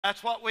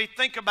That's what we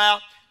think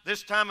about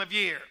this time of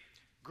year.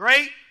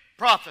 Great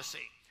prophecy.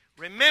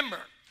 Remember,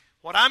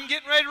 what I'm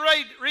getting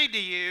ready to read to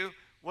you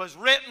was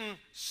written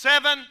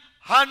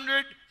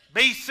 700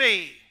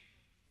 B.C.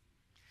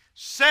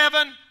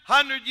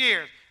 700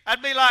 years.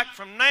 That'd be like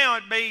from now,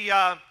 it'd be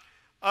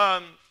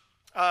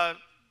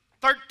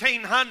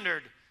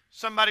 1300.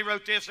 Somebody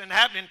wrote this and it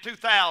happened in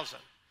 2000.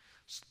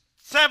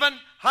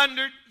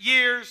 700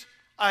 years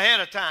ahead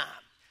of time.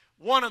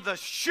 One of the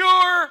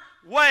sure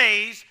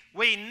ways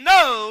we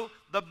know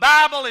the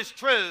Bible is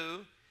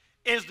true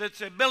is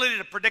its ability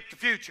to predict the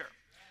future.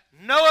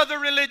 No other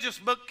religious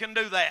book can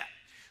do that.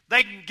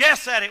 They can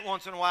guess at it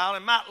once in a while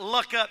and might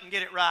look up and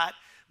get it right.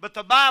 But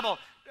the Bible,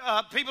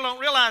 people don't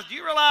realize. Do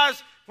you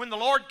realize when the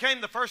Lord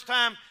came the first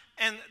time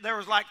and there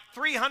was like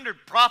 300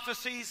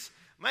 prophecies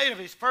made of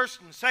his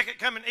first and second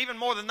coming, even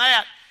more than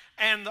that,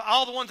 and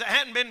all the ones that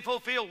hadn't been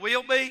fulfilled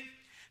will be?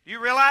 Do you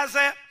realize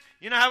that?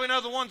 You know how we know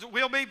the ones that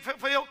will be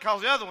fulfilled?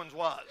 Because the other ones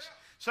was.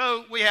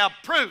 So we have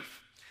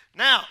proof.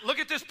 Now, look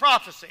at this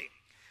prophecy.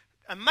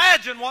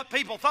 Imagine what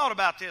people thought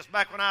about this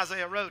back when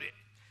Isaiah wrote it.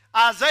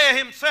 Isaiah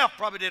himself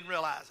probably didn't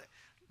realize it.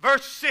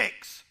 Verse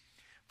 6,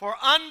 for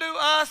unto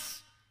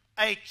us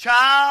a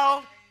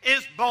child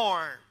is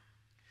born,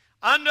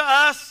 unto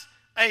us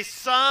a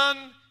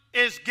son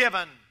is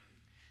given,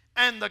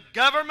 and the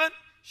government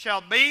shall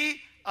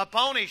be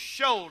upon his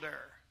shoulder.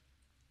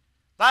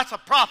 That's a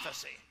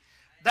prophecy.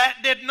 That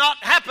did not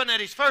happen at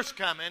his first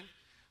coming.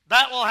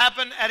 That will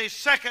happen at his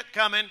second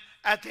coming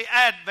at the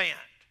Advent.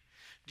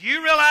 Do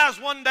you realize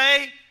one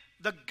day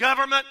the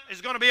government is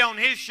going to be on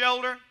his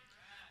shoulder?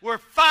 We're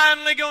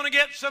finally going to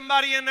get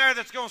somebody in there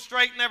that's going to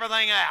straighten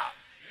everything out.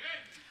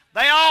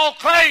 They all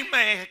claim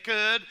they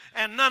could,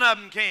 and none of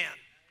them can.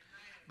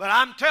 But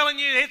I'm telling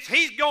you,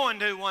 he's going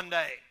to one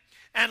day.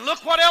 And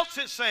look what else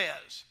it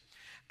says.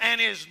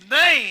 And his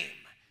name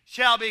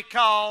shall be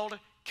called,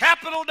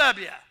 capital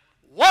W,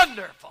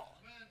 Wonderful.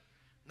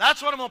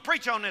 That's what I'm going to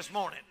preach on this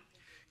morning.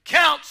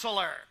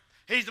 Counselor.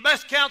 He's the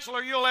best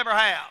counselor you'll ever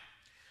have.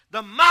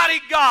 The mighty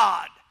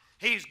God.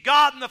 He's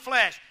God in the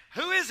flesh.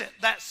 Who is it?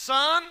 That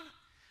son,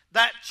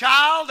 that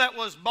child that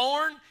was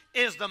born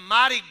is the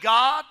mighty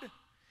God,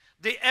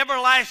 the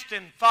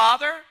everlasting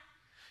Father.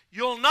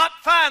 You'll not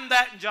find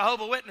that in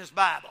Jehovah's Witness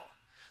Bible.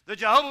 The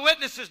Jehovah's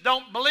Witnesses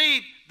don't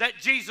believe that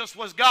Jesus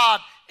was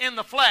God in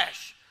the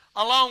flesh,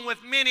 along with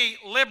many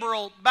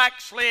liberal,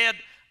 backslid,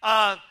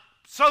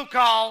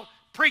 so-called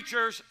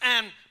preachers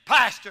and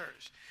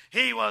pastors.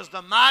 He was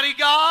the mighty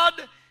God,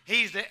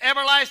 he's the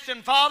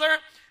everlasting Father,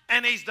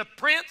 and he's the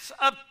Prince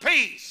of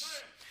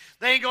Peace.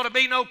 There ain't going to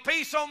be no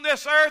peace on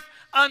this earth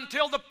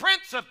until the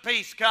Prince of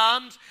Peace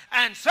comes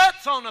and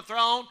sits on the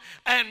throne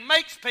and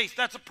makes peace.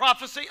 That's a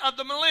prophecy of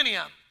the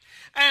millennium.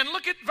 And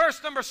look at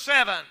verse number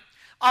 7.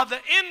 Of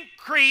the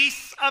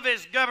increase of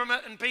his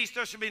government and peace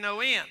there shall be no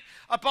end.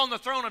 Upon the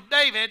throne of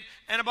David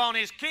and upon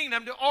his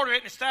kingdom, to order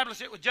it and establish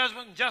it with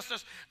judgment and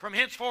justice from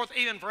henceforth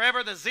even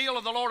forever. The zeal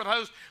of the Lord of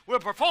hosts will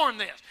perform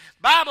this.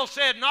 The Bible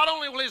said not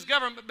only will his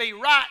government be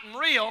right and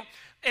real,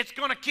 it's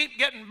going to keep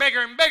getting bigger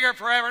and bigger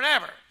forever and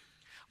ever.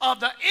 Of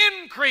the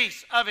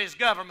increase of his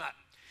government.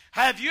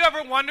 Have you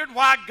ever wondered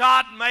why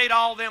God made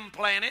all them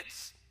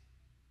planets?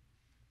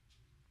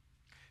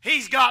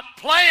 He's got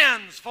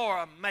plans for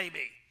them,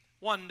 maybe,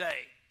 one day.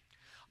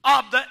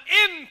 Of the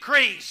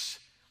increase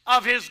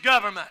of his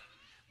government,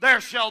 there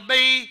shall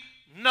be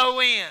no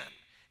end.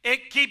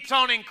 It keeps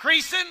on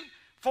increasing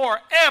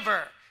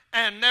forever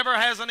and never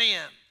has an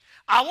end.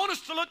 I want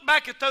us to look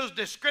back at those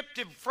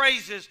descriptive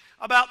phrases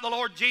about the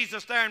Lord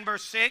Jesus there in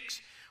verse 6,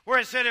 where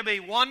it said it'll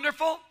be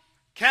wonderful,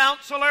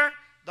 counselor,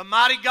 the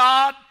mighty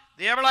God,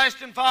 the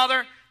everlasting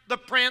Father, the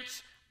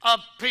Prince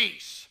of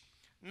Peace.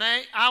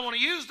 Now, I want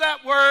to use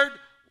that word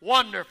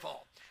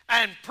wonderful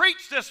and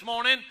preach this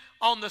morning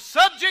on the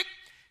subject,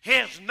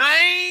 his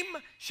name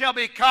shall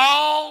be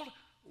called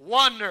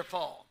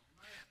Wonderful.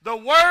 The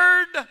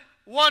word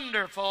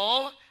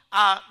wonderful,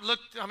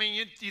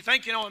 you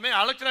think you know what I mean.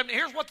 I looked it up, and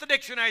here's what the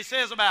dictionary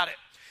says about it.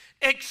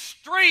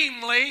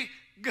 Extremely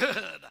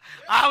good.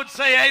 I would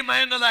say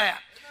amen to that.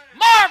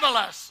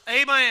 Marvelous,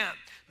 amen.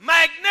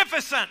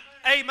 Magnificent,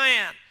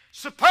 amen.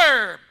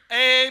 Superb,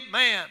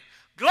 amen.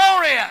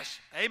 Glorious,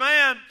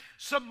 amen.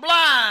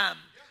 Sublime,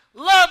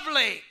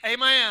 lovely,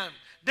 amen.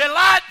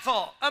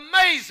 Delightful,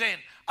 amazing,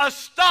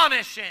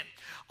 astonishing.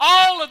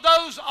 All of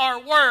those are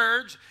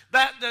words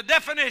that the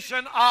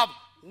definition of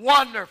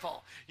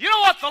wonderful. You know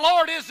what the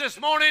Lord is this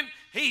morning?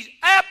 He's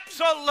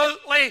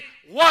absolutely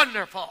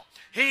wonderful.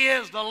 He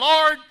is the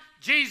Lord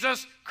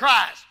Jesus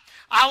Christ.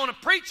 I want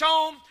to preach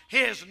on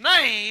his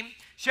name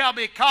shall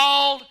be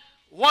called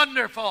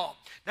Wonderful.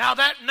 Now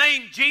that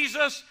name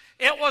Jesus,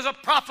 it was a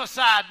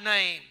prophesied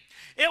name.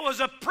 It was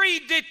a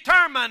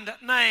predetermined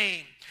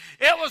name.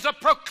 It was a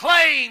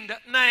proclaimed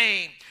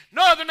name.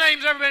 No other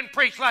name's ever been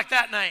preached like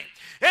that name.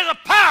 It's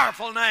a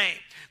powerful name.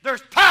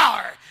 There's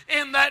power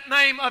in that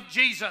name of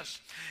Jesus.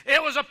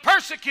 It was a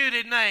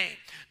persecuted name.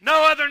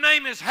 No other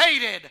name is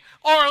hated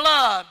or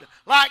loved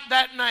like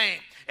that name.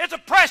 It's a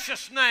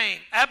precious name,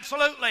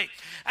 absolutely.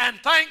 And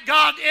thank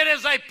God it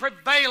is a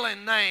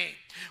prevailing name.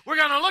 We're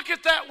going to look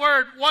at that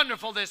word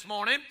wonderful this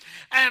morning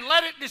and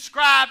let it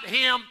describe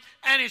him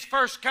and his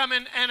first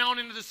coming and on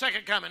into the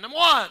second coming. Number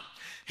one,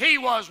 he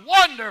was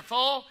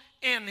wonderful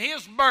in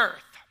his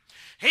birth.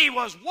 He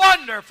was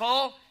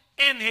wonderful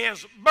in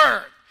his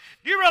birth.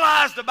 Do you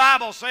realize the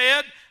Bible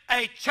said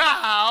a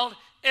child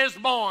is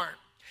born?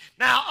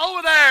 Now,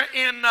 over there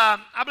in,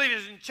 I believe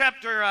it's in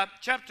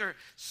chapter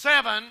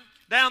 7,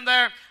 down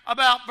there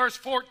about verse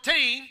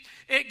 14,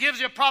 it gives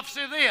you a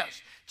prophecy of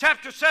this.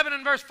 Chapter 7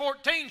 and verse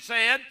 14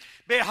 said,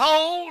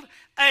 behold,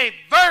 a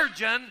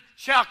virgin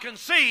shall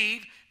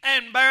conceive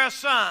and bear a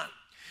son.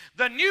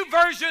 The new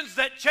versions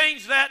that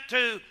change that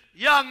to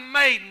young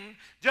maiden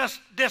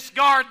just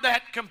discard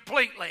that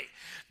completely.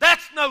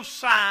 That's no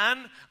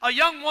sign. A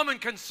young woman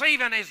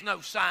conceiving is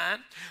no sign.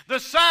 The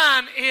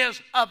sign is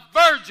a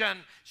virgin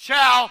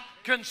shall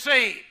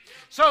conceive.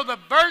 So the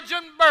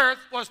virgin birth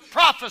was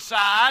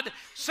prophesied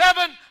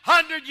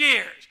 700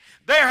 years.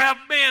 There have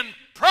been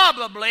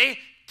probably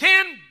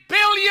 10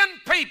 billion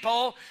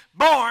people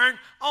born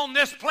on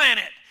this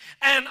planet.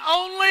 And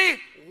only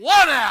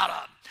one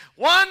out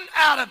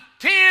of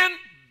 10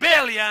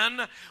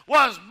 billion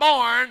was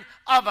born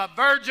of a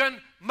virgin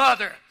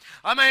mother.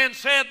 A man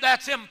said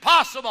that's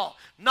impossible.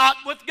 Not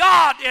with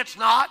God, it's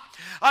not.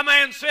 A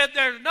man said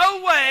there's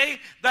no way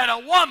that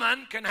a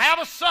woman can have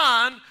a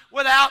son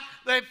without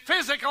the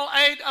physical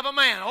aid of a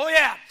man. Oh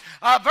yeah,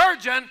 a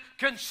virgin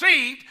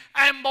conceived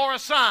and bore a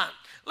son.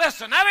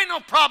 Listen, that ain't no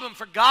problem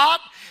for God.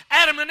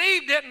 Adam and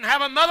Eve didn't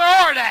have a mother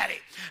or a daddy,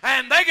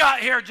 and they got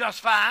here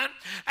just fine.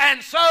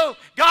 And so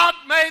God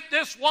made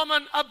this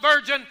woman a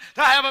virgin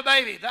to have a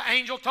baby. The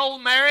angel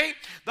told Mary,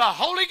 the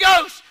Holy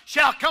Ghost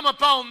shall come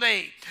upon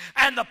thee,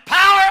 and the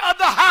power of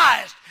the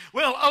highest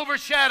will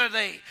overshadow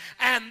thee.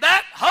 And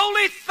that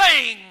holy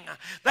thing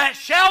that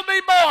shall be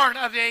born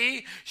of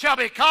thee shall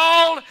be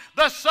called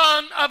the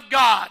Son of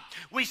God.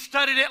 We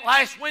studied it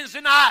last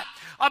Wednesday night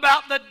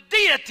about the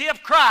deity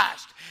of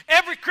Christ.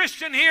 Every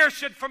Christian here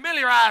should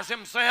familiarize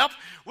himself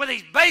with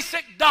these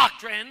basic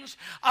doctrines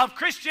of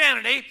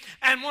Christianity.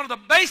 And one of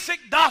the basic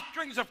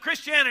doctrines of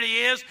Christianity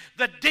is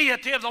the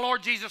deity of the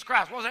Lord Jesus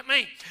Christ. What does that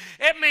mean?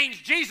 It means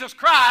Jesus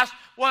Christ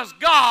was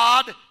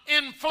God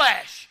in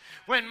flesh.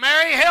 When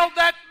Mary held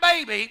that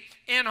baby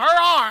in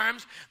her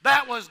arms,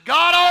 that was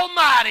God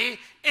Almighty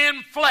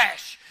in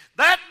flesh.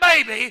 That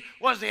baby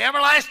was the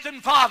everlasting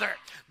Father,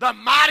 the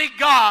mighty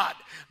God,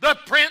 the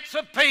Prince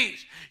of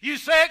Peace. You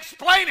say,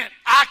 explain it.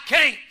 I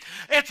can't.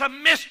 It's a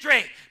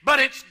mystery, but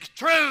it's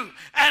true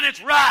and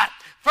it's right.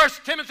 1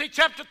 Timothy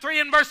chapter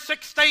 3 and verse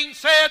 16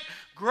 said,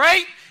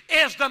 great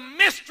is the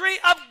mystery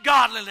of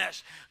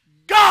godliness.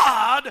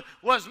 God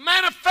was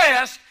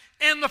manifest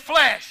in the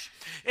flesh.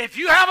 If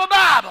you have a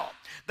Bible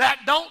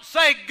that don't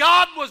say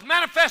God was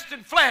manifest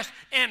in flesh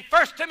in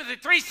 1 Timothy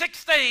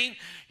 3:16,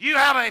 you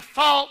have a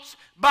false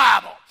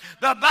Bible.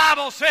 The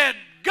Bible said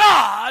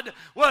God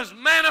was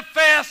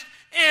manifest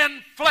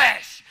in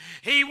flesh.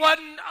 He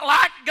wasn't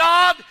like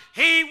God.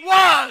 He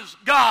was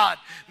God,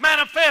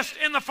 manifest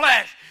in the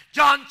flesh.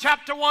 John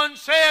chapter 1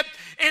 said,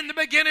 in the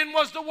beginning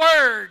was the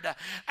Word,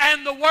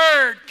 and the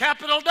Word,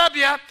 capital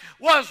W,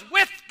 was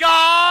with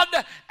God,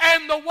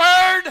 and the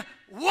Word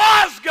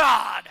was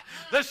God.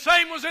 The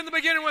same was in the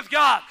beginning with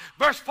God.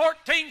 Verse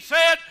 14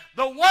 said,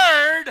 the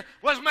Word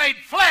was made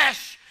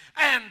flesh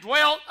and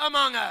dwelt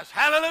among us.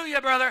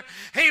 Hallelujah, brother.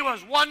 He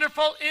was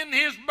wonderful in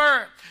his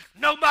birth.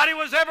 Nobody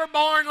was ever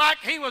born like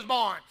he was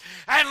born.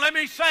 And let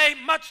me say,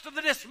 much to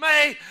the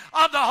dismay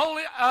of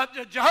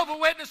the Jehovah's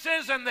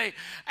Witnesses and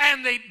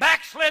the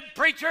backslid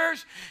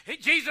preachers,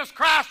 Jesus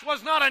Christ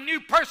was not a new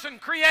person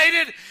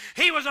created.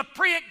 He was a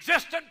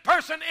pre-existent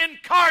person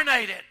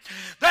incarnated.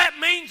 That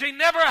means he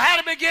never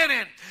had a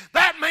beginning.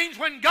 That means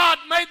when God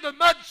made the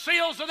mud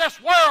seals of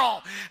this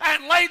world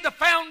and laid the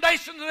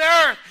foundations of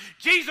the earth,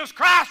 Jesus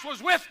Christ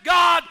was with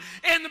God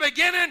in the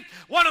beginning,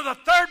 one of the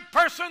third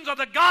persons of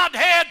the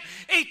Godhead,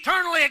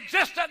 eternally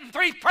existent in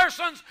three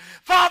persons,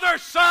 Father,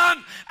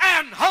 Son,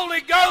 and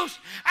Holy Ghost.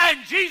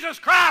 And Jesus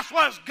Christ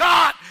was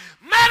God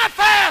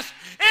manifest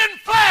in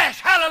flesh.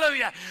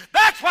 Hallelujah.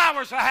 That's why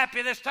we're so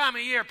happy this time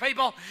of year,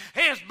 people.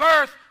 His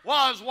birth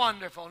was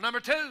wonderful. Number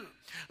two,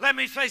 let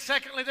me say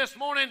secondly this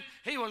morning,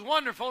 he was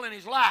wonderful in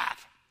his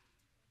life.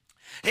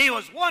 He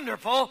was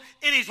wonderful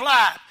in his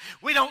life.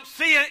 We don't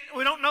see it,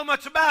 we don't know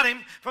much about him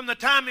from the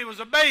time he was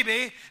a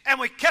baby, and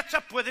we catch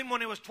up with him when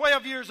he was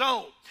 12 years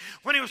old.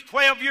 When he was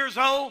 12 years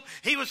old,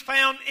 he was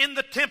found in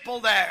the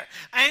temple there,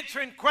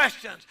 answering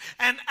questions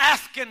and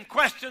asking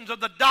questions of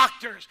the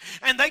doctors,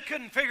 and they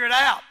couldn't figure it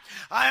out.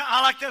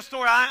 I like this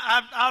story.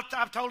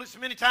 I've told it so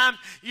many times,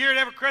 year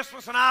every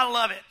Christmas, and I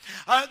love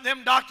it.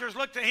 Them doctors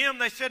looked at him,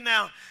 they said,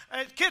 now,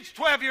 the kid's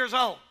 12 years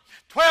old.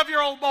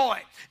 12-year-old boy,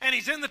 and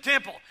he's in the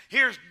temple.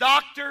 Here's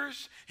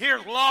doctors,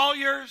 here's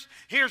lawyers,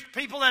 here's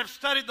people that have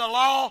studied the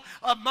law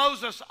of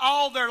Moses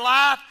all their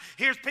life.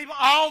 Here's people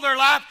all their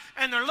life,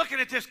 and they're looking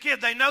at this kid.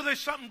 They know there's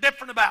something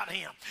different about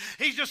him.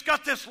 He's just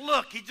got this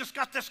look. He's just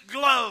got this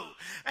glow.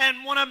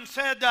 And one of them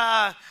said,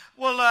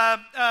 well,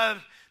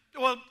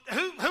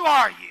 who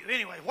are you?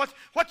 Anyway,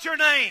 what's your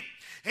name?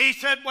 He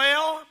said,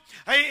 well,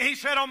 he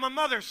said, on my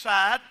mother's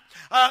side,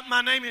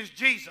 my name is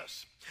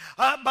Jesus.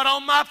 But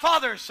on my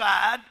father's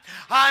side,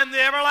 I am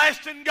the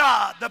everlasting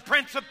God, the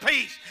Prince of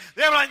Peace.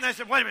 The everlasting. They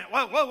said, wait a minute,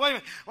 wait a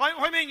minute. What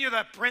do you mean you're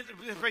the Prince?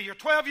 You're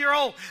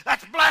 12-year-old?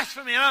 That's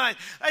blasphemy.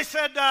 They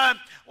said,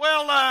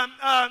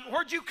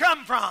 where'd you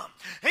come from?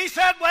 He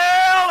said,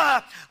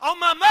 well, on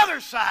my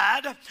mother's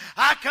side,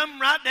 I come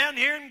right down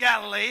here in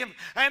Galilee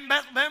and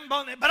Bethlehem.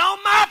 But on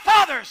my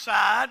father's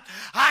side,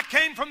 I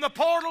came from the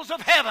portals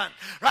of heaven,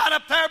 right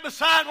up there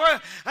beside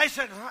where they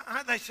said,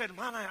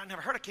 well, I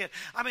never heard a kid.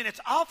 I mean, it's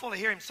awful to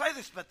hear him say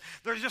this, but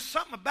there's just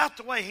something about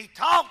the way he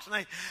talks.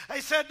 And they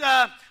said,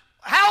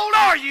 how old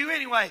are you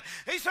anyway?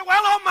 He said,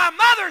 well, on my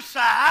mother's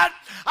side,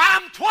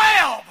 I'm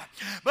 12.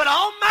 But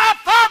on my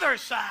father's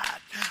side,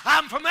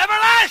 I'm from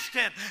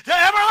everlasting to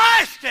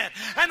everlasting.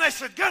 And they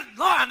said, good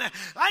Lord,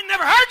 I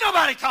never heard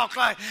nobody talk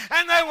like that.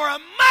 And they were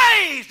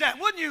amazed at,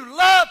 wouldn't you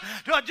love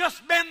to have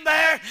just been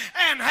there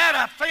and had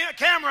a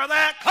camera of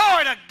that?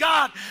 Glory to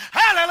God.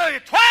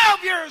 Hallelujah.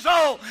 12 years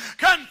old,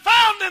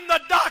 confounding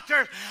the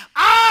doctors.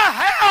 I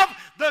have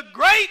the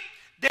great,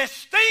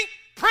 distinct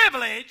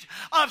privilege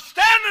of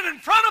standing in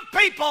front of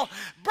people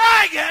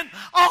bragging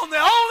on the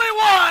only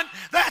one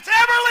that's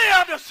ever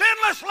lived a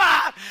sinless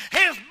life.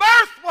 His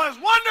birth was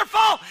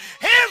wonderful.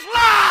 His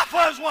life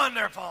was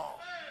wonderful.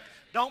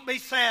 Don't be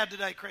sad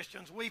today,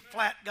 Christians. We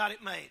flat got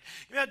it made.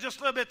 Yeah, just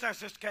a little bit there,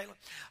 Sister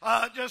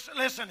Caitlin. Just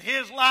listen,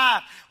 his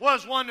life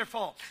was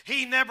wonderful.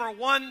 He never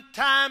one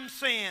time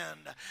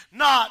sinned.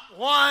 Not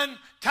one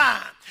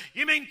time.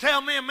 You mean tell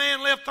me a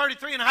man lived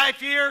 33 and a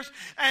half years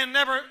and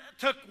never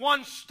took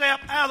one step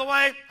out of the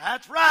way?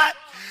 That's right.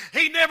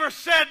 He never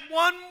said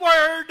one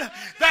word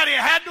that he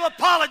had to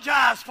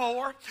apologize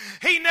for.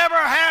 He never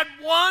had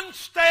one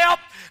step,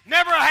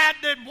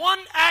 did one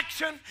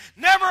action,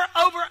 never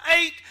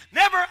overate,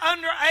 never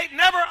underate,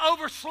 never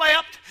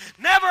overslept,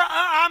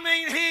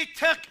 he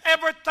took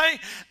everything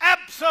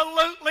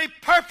absolutely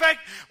perfect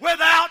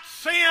without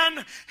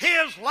sin.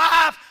 His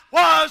life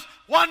was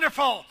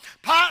wonderful.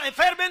 If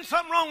there had been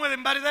something wrong with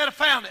him, buddy, they'd have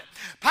found it.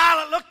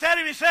 Pilate looked at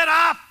him and said,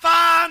 I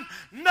find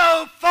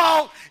no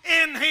fault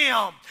in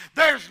him.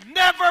 There's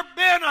never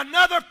been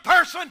another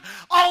person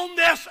on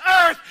this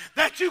earth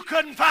that you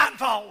couldn't find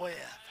fault with.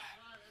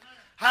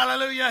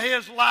 Hallelujah,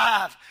 his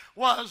life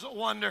was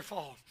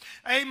wonderful.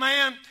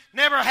 Amen.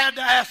 Never had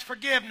to ask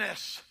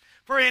forgiveness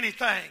for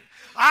anything.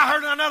 I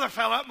heard another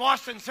fellow up in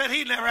Washington said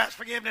he never asked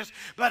forgiveness,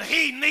 but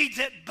he needs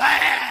it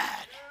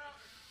bad.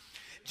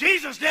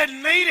 Jesus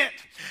didn't need it,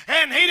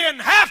 and he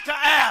didn't have to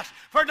ask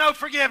for no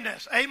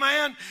forgiveness.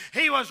 Amen.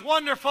 He was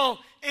wonderful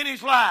in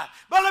his life.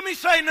 But let me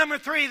say number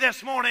 3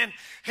 this morning.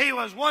 He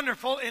was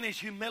wonderful in his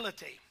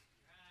humility.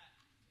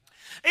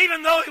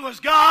 Even though he was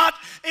God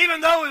in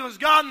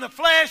the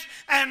flesh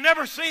and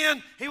never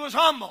sinned, he was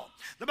humble.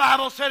 The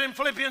Bible said in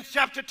Philippians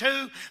chapter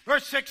 2,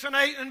 verse 6 and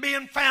 8, and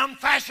being found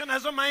fashioned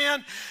as a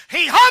man,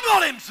 he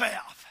humbled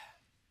himself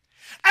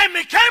and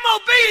became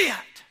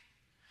obedient.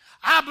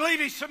 I believe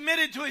he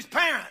submitted to his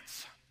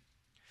parents,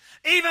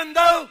 even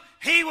though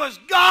he was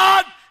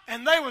God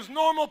and they was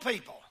normal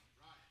people.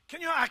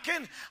 I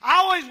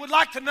always would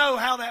like to know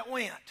how that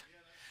went.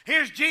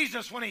 Here's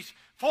Jesus when he's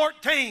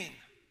 14.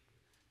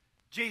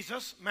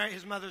 Jesus,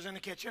 his mother's in the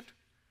kitchen.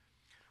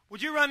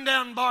 Would you run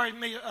down and borrow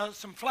me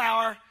some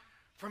flour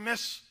from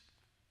Miss,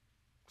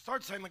 I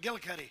started to say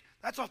McGillicuddy.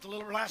 That's off the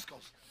Little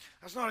Rascals.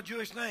 That's not a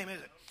Jewish name, is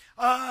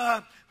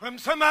it? From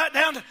somebody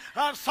down to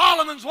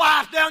Solomon's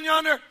wife down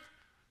yonder.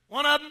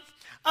 One of them.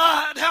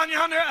 Down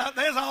yonder.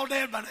 They're all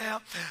dead by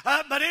now.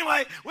 But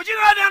anyway, would you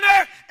run down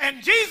there?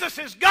 And Jesus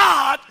is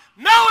God,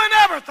 knowing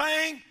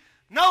everything,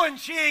 knowing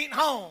she ain't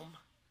home,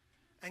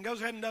 and goes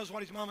ahead and does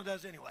what his mama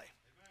does anyway.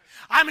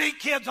 I meet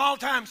kids all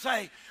the time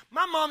say,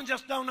 my mom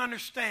just don't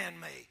understand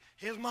me.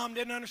 His mom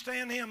didn't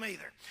understand him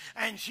either.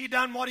 And she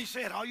done what he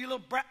said. All you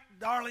little brat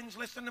darlings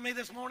listening to me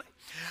this morning?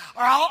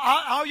 Or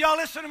all y'all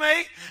listen to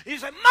me? You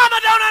say, Mama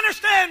don't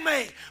understand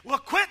me. Well,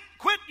 quit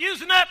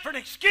using that for an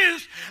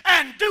excuse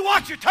and do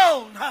what you're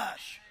told and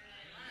hush.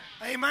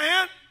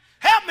 Amen.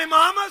 Help me,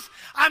 mamas.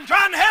 I'm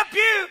trying to help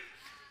you.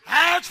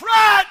 That's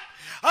right.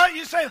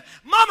 You say,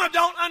 Mama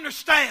don't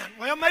understand.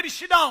 Well, maybe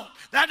she don't.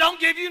 That don't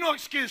give you no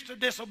excuse to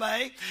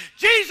disobey.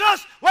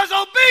 Jesus was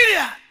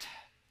obedient,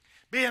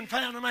 being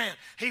found a man.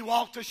 He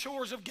walked the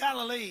shores of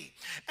Galilee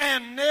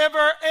and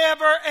never,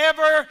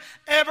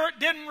 ever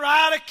didn't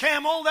ride a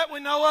camel that we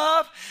know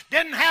of.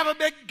 Didn't have a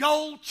big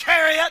gold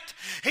chariot.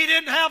 He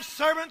didn't have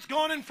servants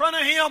going in front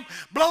of him,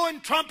 blowing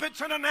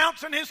trumpets and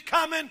announcing his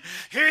coming.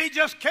 Here he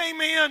just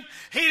came in.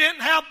 He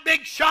didn't have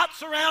big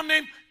shots around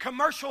him.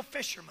 Commercial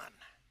fishermen.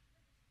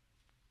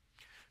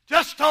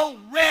 just old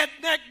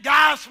redneck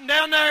guys from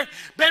down there,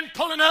 been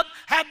pulling up,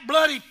 had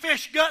bloody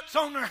fish guts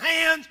on their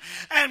hands,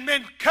 and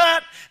been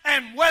cut,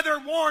 and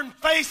weather-worn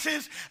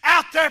faces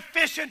out there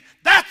fishing.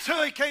 That's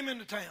who he came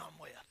into town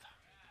with.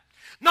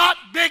 Not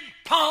big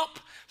pomp,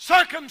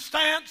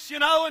 circumstance,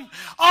 and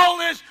all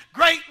this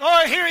great,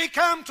 oh, here he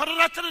comes,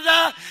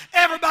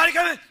 everybody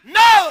coming.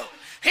 No!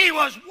 He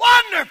was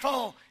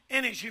wonderful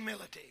in his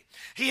humility.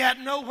 He had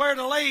nowhere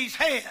to lay his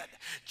head.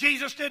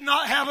 Jesus did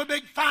not have a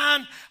big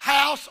fine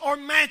house or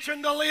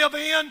mansion to live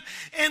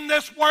in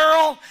this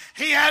world.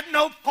 He had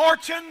no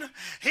fortune.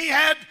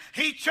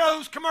 He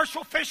chose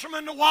commercial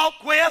fishermen to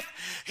walk with.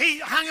 He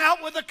hung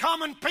out with the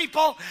common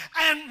people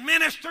and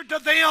ministered to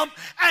them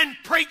and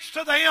preached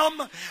to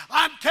them.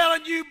 I'm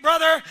telling you,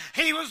 brother,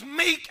 he was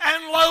meek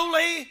and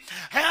lowly.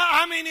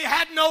 He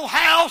had no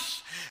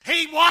house.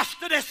 He washed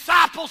the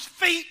disciples'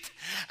 feet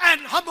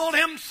and humbled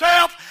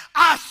himself.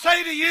 I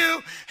say to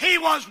you, he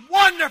was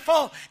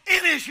wonderful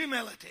in his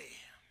humility.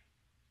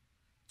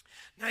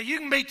 Now, you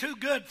can be too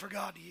good for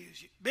God to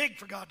use you, big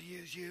for God to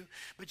use you,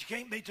 but you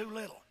can't be too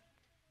little.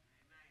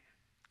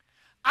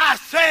 I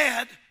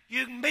said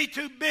you can be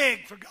too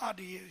big for God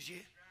to use you,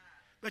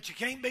 but you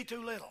can't be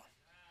too little.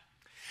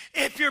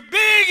 If you're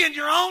big in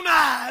your own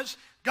eyes,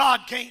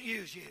 God can't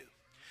use you.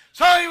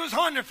 So he was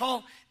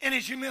wonderful in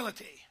his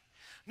humility.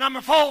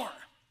 Number 4,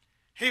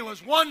 he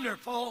was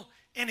wonderful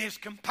in his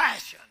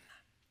compassion,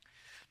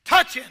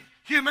 touching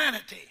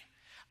humanity.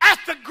 At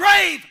the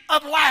grave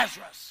of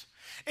Lazarus,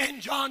 in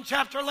John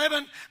chapter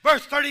 11,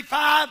 verse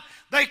 35,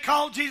 they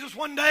called Jesus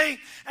one day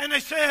and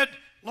they said,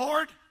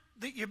 Lord,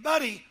 your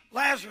buddy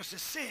Lazarus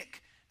is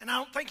sick, and I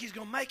don't think he's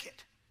going to make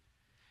it.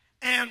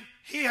 And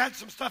he had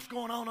some stuff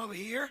going on over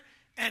here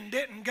and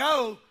didn't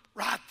go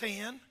right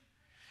then.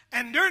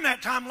 And during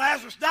that time,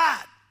 Lazarus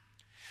died.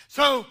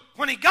 So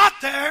when he got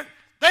there,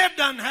 they had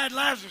done had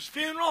Lazarus'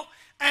 funeral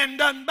and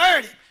done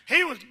buried him.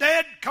 He was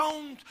dead,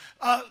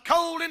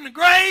 cold in the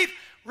grave,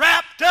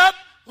 wrapped up,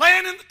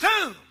 laying in the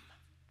tomb.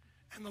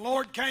 And the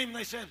Lord came and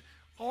they said,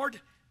 Lord,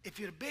 if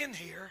you'd have been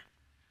here,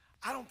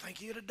 I don't think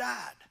you'd have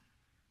died.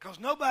 Because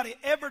nobody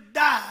ever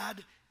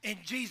died in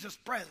Jesus'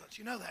 presence.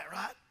 You know that,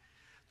 right?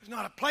 There's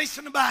not a place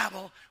in the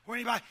Bible where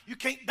you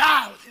can't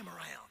die with him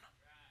around.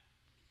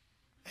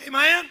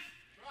 Amen?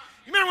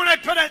 You remember when they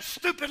put that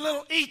stupid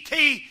little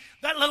E.T.,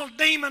 that little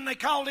demon they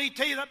called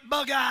E.T., that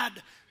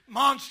bug-eyed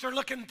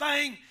monster-looking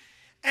thing,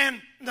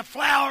 and the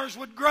flowers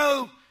would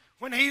grow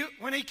when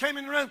he came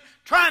in the room,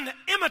 trying to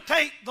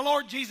imitate the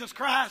Lord Jesus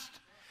Christ?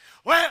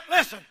 Well,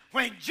 listen,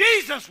 when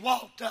Jesus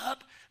walked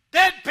up,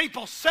 dead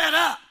people sat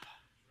up.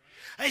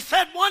 They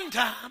said one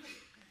time,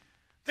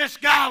 this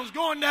guy was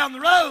going down the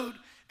road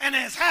and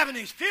is having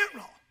his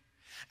funeral,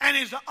 and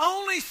he's the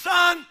only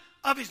son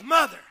of his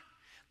mother.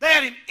 They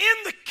had him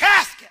in the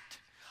casket,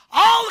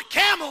 all the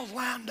camels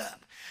lined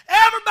up,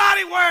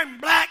 everybody wearing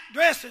black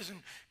dresses and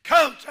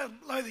coats,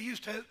 like they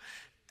used to.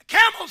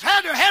 Camels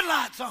had their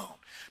headlights on.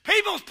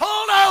 People's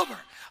pulled over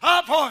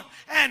up for him,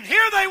 and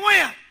here they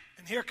went,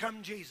 and here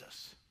comes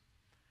Jesus.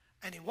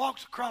 And he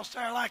walks across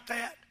there like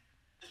that,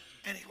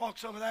 and he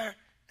walks over there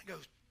and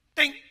goes,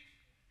 ding,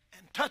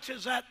 and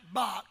touches that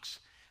box,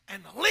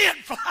 and the lid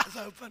flies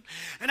open,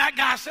 and that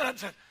guy sat up and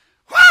said,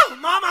 whoa,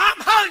 Mama,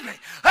 I'm hungry.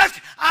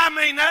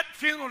 That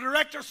funeral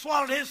director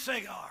swallowed his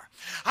cigar.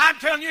 I'm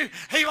telling you,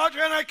 he walked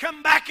in there,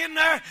 come back in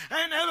there,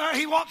 and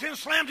he walked in and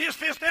slammed his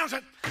fist down and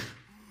said,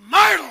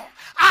 Myrtle,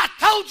 I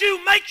told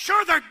you make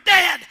sure they're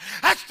dead.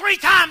 That's 3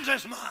 times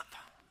this month.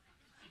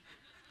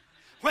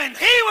 When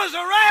he was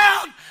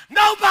around,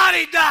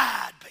 nobody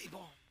died,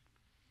 people.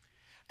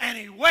 And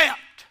he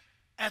wept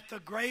at the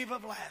grave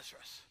of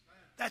Lazarus.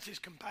 That's his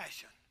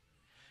compassion.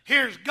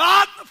 Here's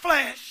God in the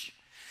flesh,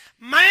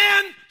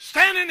 man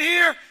standing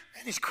here,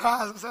 and he's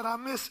crying and said, I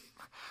miss him.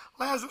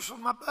 Lazarus was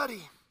my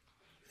buddy.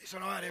 He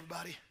said, all right,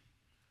 everybody,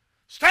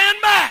 stand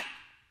back.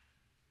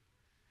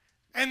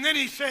 And then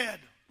he said,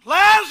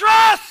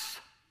 Lazarus,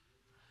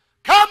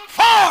 come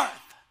forth.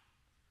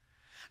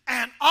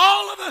 And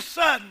all of a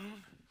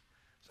sudden,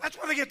 that's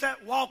where they get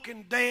that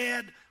walking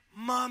dead,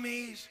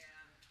 mummies,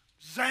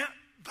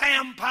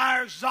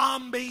 vampires,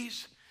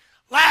 zombies.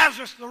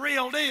 Lazarus, the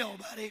real deal,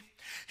 buddy.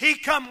 He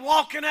come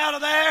walking out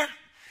of there.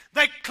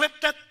 They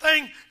clipped that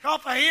thing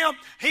off of him.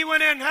 He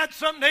went in and had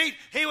something to eat.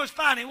 He was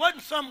fine. He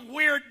wasn't some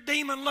weird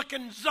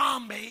demon-looking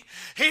zombie.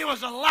 He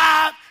was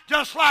alive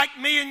just like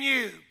me and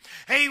you.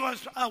 He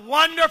was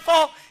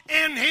wonderful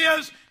in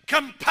his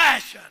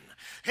compassion.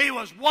 He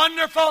was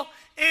wonderful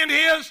in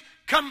his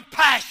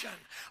compassion.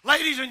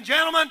 Ladies and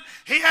gentlemen,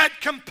 he had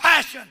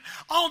compassion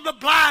on the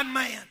blind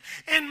man.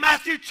 In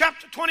Matthew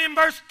chapter 20 and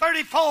verse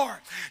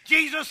 34,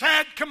 Jesus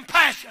had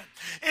compassion.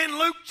 In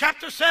Luke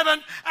chapter 7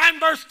 and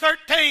verse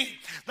 13,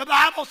 the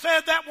Bible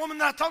said that woman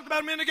that I talked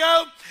about a minute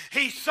ago,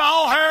 he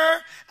saw her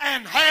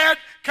and had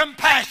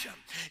compassion.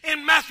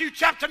 In Matthew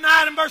chapter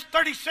 9 and verse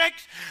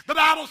 36, the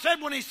Bible said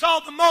when he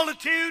saw the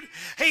multitude,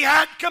 he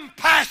had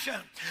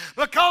compassion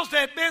because they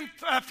had been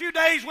a few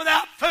days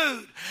without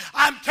food.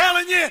 I'm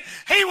telling you,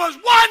 he was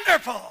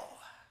wonderful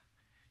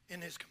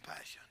in his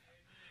compassion.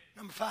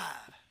 Number 5,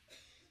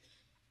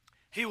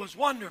 He was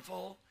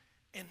wonderful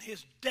in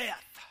his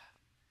death.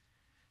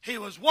 He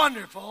was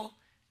wonderful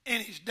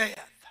in his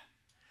death.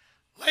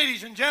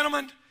 Ladies and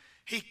gentlemen,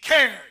 he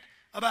cared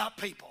about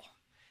people.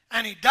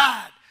 And he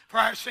died for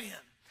our sin.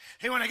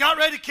 When they got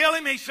ready to kill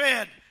him, he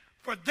said,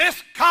 "For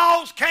this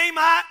cause came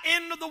I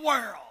into the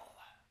world."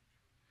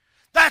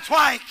 That's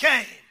why he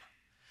came.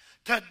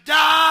 To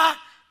die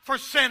for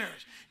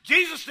sinners.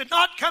 Jesus did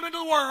not come into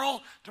the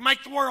world to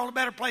make the world a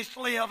better place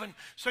to live, and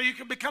so you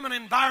can become an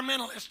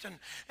environmentalist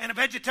and a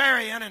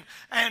vegetarian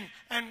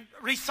and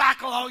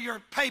recycle all your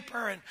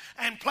paper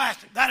and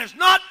plastic. That is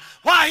not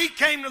why he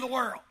came to the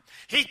world.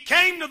 He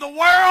came to the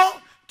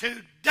world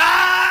to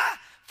die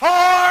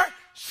for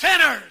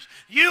sinners,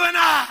 you and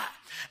I.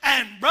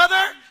 And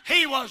brother,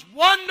 he was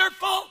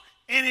wonderful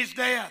in his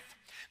death.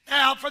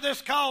 Now for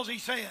this cause, he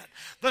said,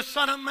 the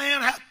Son of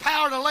Man hath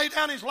power to lay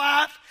down his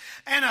life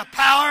and a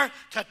power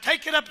to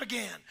take it up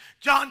again.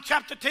 John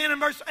chapter 10 and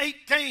verse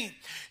 18.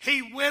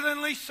 He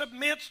willingly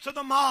submits to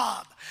the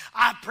mob.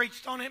 I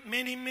preached on it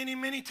many, many,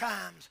 many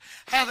times.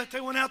 How that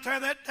they went out there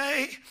that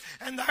day,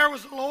 and there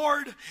was the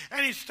Lord,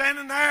 and he's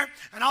standing there,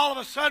 and all of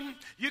a sudden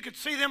you could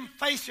see them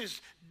faces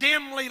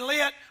dimly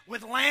lit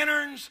with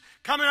lanterns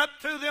coming up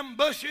through them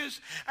bushes,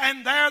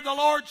 and there the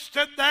Lord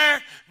stood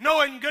there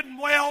knowing good and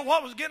well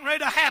what was getting ready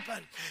to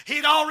happen.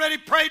 He'd already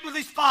prayed with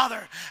his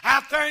Father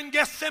out there in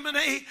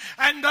Gethsemane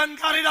and done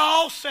got it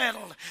all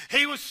settled.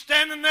 He was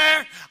standing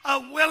there a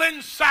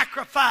willing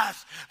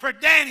sacrifice for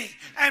Danny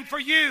and for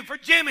you, for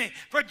Jimmy,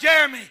 for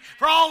Jeremy,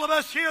 for all of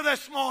us here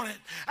this morning.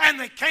 And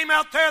they came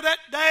out there that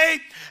day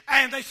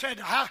and they said,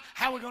 how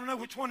are we going to know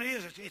which one it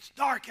is? It's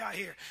dark out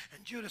here.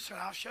 And Judas said,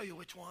 I'll show you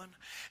which one.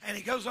 And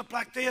he goes up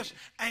like this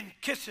and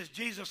kisses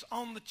Jesus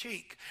on the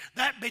cheek.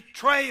 That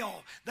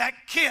betrayal, that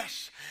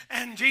kiss.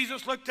 And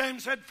Jesus looked at him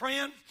and said,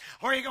 friend,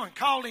 where are you going?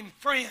 Called him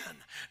friend,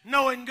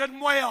 knowing good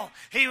and well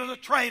he was a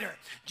traitor.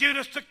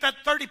 Judas took that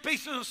 30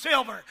 pieces of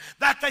silver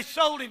that they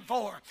sold him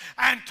for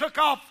and took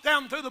off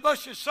down through the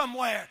bushes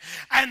somewhere.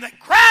 And they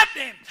grabbed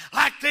him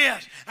like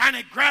this. And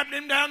they grabbed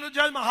him down to the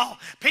judgment hall.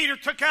 Peter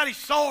took out his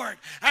sword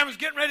and was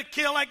getting ready to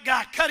kill that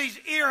guy. Cut his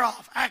ear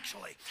off,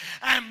 actually.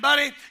 And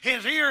buddy,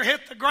 his ear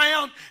hit the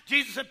ground.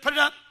 Jesus said, put it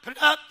up, put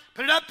it up,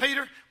 put it up,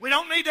 Peter. We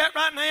don't need that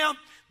right now.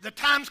 The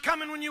time's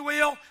coming when you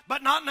will,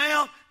 but not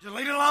now. Just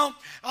leave it alone.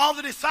 All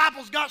the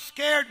disciples got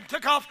scared and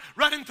took off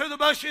running through the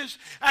bushes,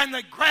 and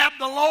they grabbed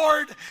the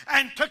Lord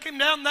and took him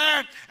down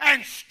there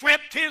and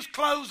stripped his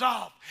clothes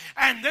off.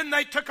 And then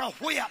they took a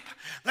whip.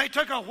 They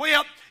took a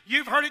whip.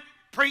 You've heard it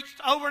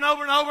preached over and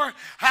over and over,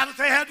 how that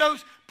they had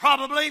those,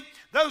 probably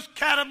those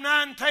cat of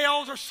nine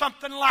tails or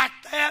something like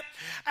that,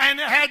 and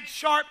it had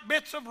sharp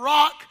bits of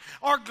rock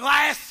or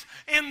glass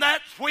in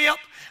that whip,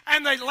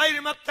 and they laid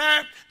him up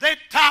there. They'd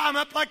tie him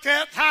up like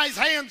that, tie his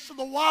hands to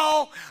the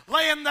wall,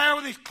 lay him there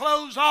with his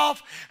clothes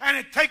off, and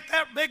it'd take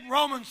that big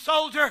Roman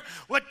soldier,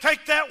 would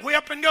take that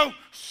whip and go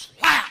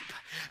slap.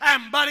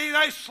 And buddy,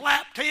 they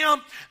slapped him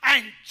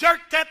and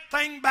jerked that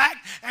thing back,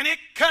 and it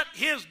cut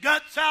his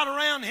guts out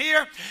around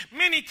here.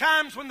 Many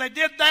times when they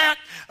did that,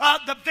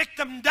 the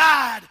victim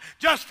died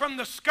just from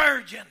the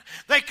scourging.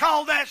 They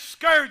called that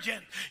scourging.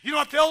 You know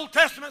what the Old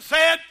Testament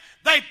said?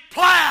 They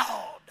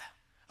plowed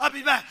up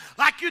his back.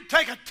 Like you'd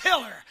take a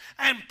tiller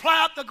and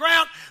plow up the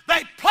ground.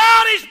 They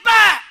plowed his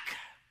back.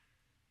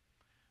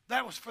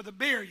 That was for the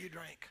beer you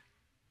drank.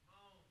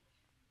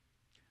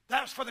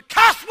 That was for the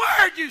cuss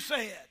word you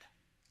said.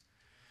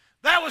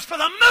 That was for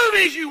the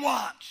movies you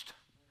watched.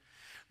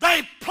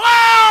 They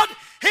plowed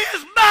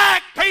his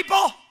back,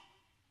 people.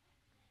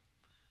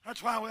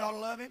 That's why we ought to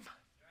love him.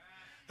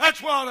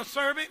 That's why we ought to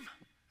serve him.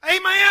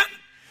 Amen?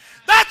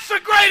 That's the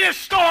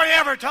greatest story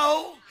ever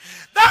told.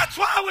 That's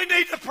why we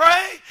need to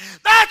pray.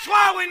 That's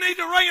why we need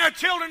to bring our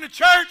children to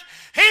church.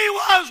 He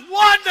was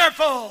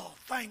wonderful.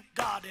 Thank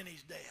God in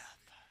his death.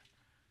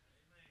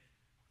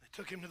 They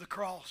took him to the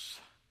cross.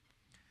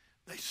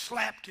 They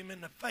slapped him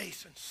in the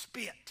face and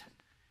spit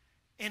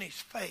in his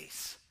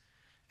face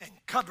and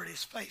covered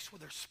his face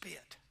with their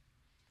spit.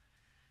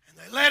 And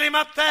they led him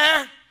up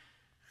there,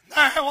 and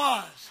there it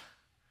was.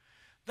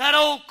 That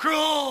old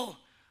cruel,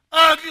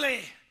 ugly,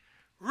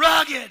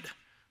 rugged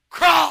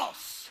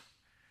cross.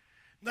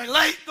 They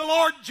laid the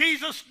Lord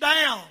Jesus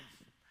down.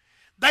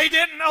 They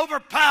didn't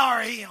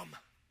overpower him.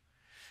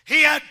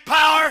 He had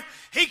power.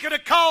 He could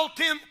have called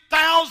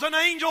 10,000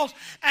 angels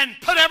and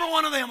put every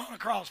one of them on a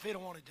cross if he'd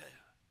have wanted to.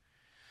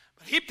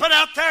 But he put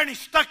out there and he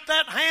stuck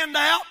that hand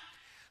out.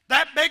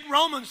 That big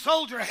Roman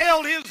soldier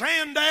held his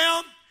hand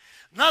down.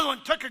 Another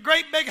one took a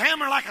great big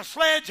hammer like a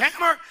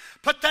sledgehammer,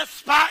 put that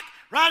spike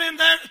right in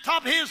there at the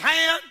top of his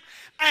hand,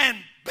 and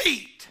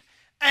beat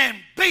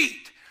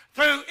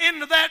through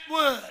into that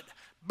wood.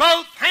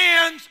 Both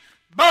hands,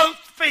 both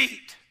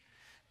feet.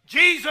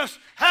 Jesus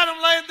had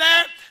them laid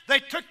there. They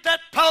took that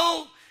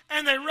pole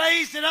and they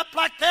raised it up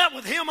like that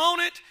with him on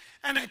it,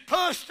 and they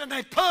pushed and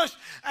they pushed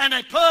and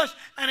they pushed,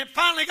 and it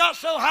finally got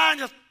so high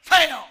and just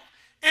fell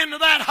into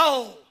that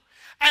hole.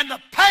 And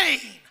the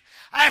pain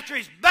after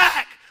his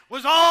back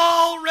was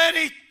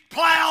already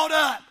plowed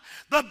up.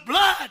 The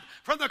blood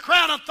from the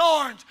crown of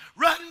thorns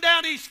running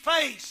down his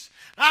face.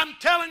 I'm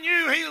telling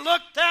you, he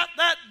looked at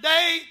that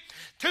day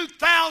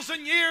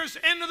 2,000 years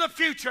into the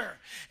future,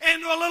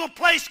 into a little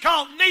place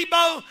called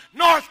Nebo,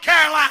 North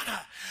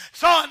Carolina.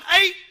 Saw an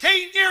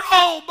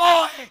 18-year-old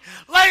boy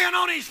laying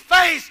on his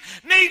face,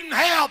 needing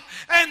help,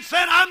 and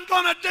said, I'm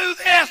going to do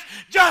this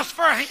just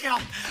for him.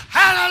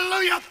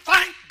 Hallelujah.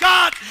 Thank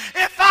God.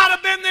 If I'd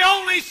have been the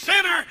only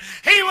sinner,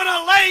 he would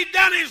have laid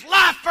down his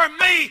life for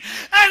me,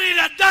 and he'd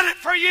have done it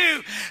for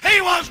you.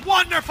 He was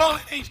wonderful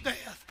in his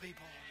death,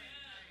 people.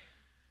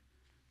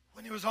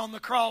 When he was on the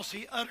cross,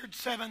 he uttered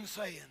 7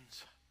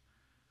 sayings.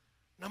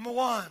 Number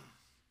 1,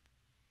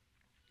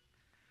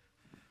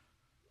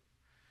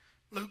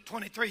 Luke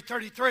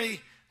 23:33,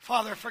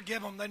 Father,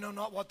 forgive them, they know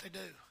not what they do.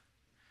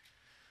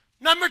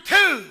 Number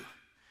 2,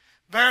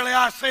 verily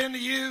I say unto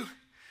you,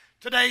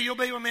 today you'll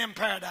be with me in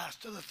paradise,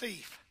 to the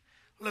thief.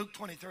 Luke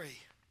 23.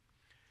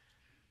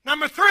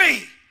 Number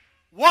 3,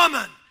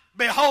 woman,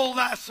 behold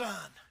thy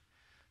son.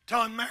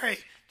 Telling Mary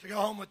to go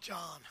home with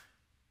John.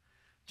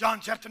 John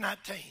chapter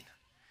 19.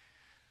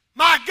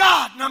 My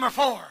God, number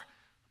 4,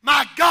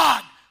 my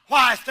God,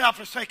 why hast thou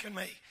forsaken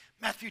me?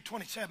 Matthew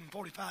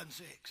 27:45 and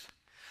 6.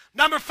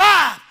 Number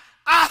 5,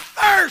 I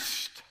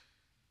thirst.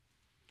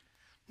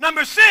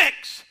 Number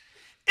 6,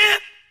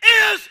 it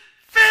is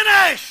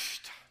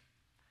finished.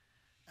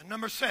 And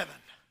number 7,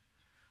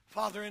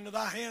 Father, into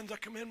thy hands I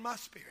commend my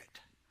spirit.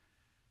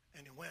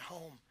 And he went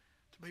home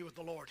to be with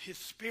the Lord. His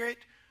spirit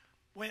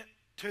went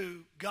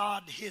to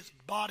God. His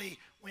body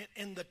went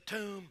in the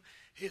tomb.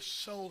 His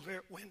soul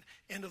went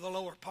into the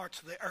lower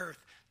parts of the earth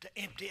to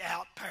empty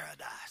out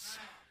paradise.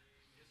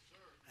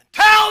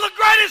 Tell the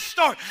greatest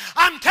story.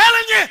 I'm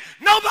telling you,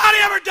 nobody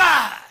ever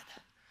died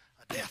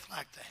a death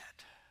like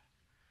that.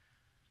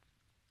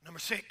 Number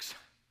 6,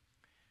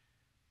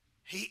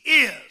 he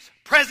is,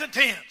 present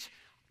tense.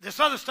 This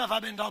other stuff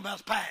I've been talking about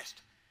is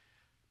past.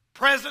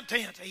 Present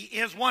tense, he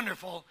is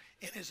wonderful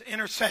in his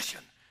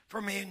intercession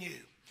for me and you.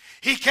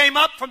 He came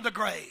up from the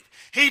grave.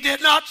 He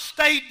did not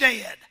stay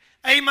dead.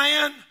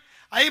 Amen?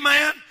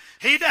 Amen?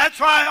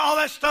 That's why all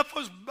that stuff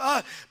was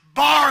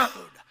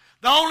borrowed.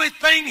 The only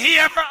thing he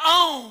ever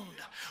owned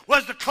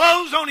was the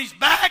clothes on his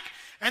back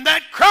and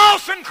that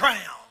cross and crown.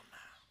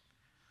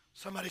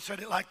 Somebody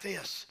said it like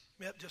this.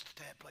 Just a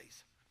tad,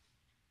 please.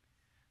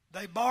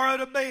 They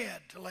borrowed a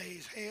bed to lay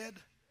his head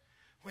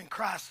when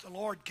Christ the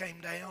Lord came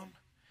down.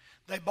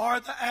 They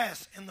borrowed the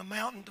ass in the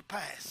mountain to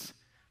pass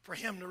for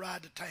him to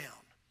ride to town.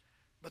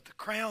 But the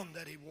crown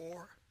that he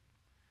wore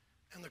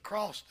and the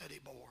cross that he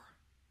bore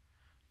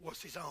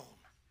was his own.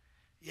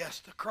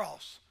 Yes, the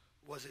cross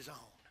was his own.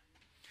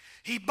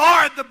 He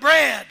borrowed the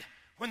bread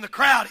when the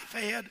crowd he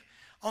fed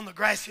on the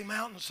grassy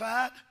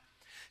mountainside.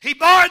 He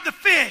borrowed the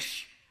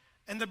fish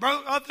and the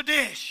broke of the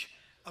dish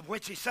of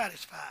which he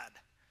satisfied.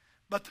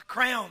 But the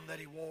crown that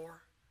he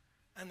wore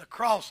and the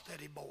cross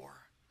that he bore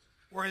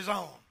were his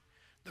own.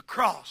 The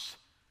cross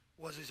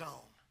was his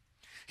own.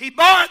 He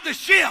borrowed the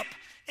ship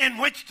in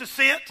which to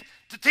sit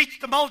to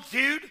teach the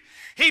multitude.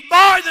 He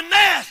borrowed the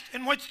nest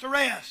in which to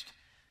rest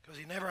because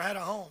he never had a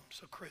home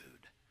so crude.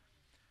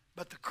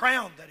 But the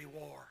crown that he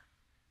wore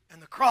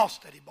and the cross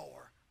that he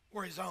bore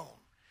were his own.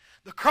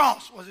 The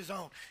cross was his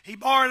own. He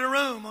borrowed a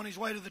room on his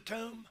way to the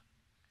tomb,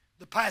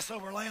 the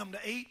Passover lamb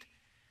to eat.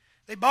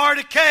 They borrowed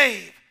a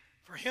cave,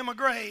 for him a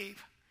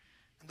grave,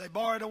 and they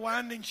borrowed a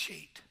winding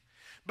sheet.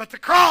 But the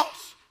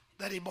cross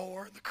that he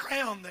bore, the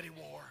crown that he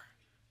wore,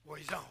 were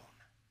his own.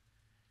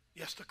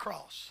 Yes, the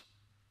cross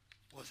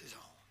was his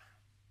own.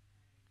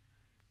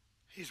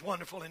 He's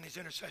wonderful in his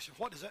intercession.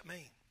 What does that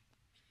mean?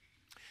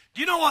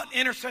 Do you know what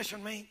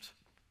intercession means?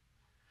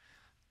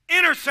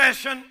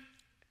 Intercession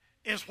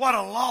is what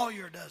a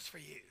lawyer does for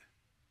you.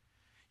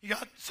 You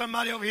got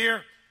somebody over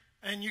here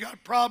and you got a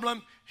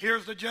problem.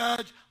 Here's the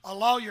judge. A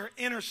lawyer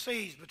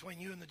intercedes between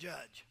you and the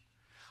judge.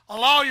 A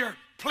lawyer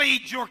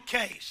pleads your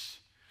case.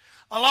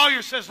 A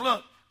lawyer says,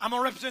 look, I'm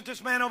going to represent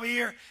this man over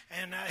here,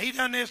 and he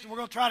done this, and we're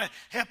going to try to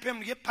help him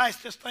to get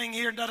past this thing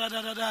here,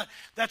 da-da-da-da-da.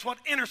 That's what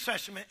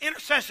intercession means.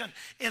 Intercession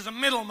is a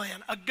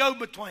middleman, a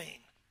go-between.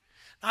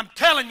 I'm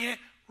telling you,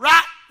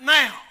 right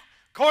now,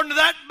 according to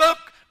that book,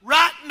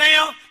 right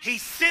now, he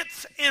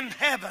sits in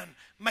heaven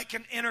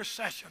making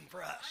intercession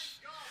for us.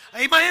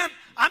 Amen?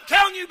 I'm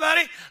telling you,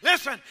 buddy.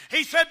 Listen,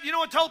 he said, you know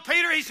what told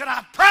Peter? He said,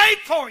 I prayed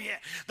for you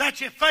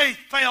that your faith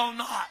fail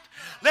not.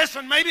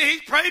 Listen, maybe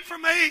he's prayed for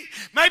me.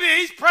 Maybe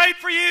he's prayed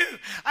for you.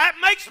 That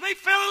makes me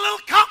feel a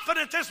little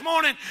confident this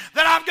morning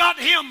that I've got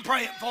him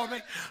praying for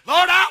me.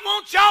 Lord, I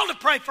want y'all to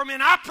pray for me,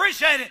 and I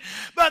appreciate it.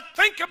 But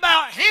think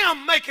about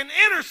him making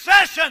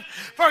intercession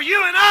for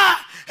you and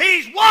I.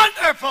 He's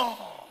wonderful.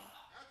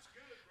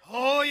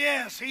 Oh,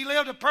 yes, he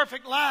lived a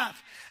perfect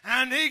life.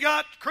 And he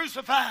got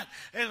crucified.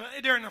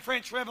 During the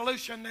French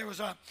Revolution, there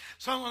was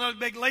some of those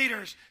big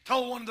leaders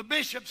told one of the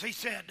bishops, he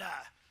said,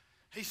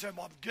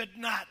 well, good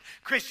night.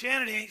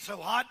 Christianity ain't so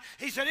hot.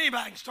 He said,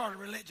 anybody can start a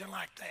religion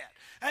like that.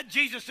 That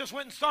Jesus just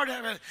went and started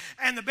that religion.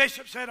 And the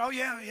bishop said, oh,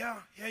 yeah,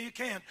 you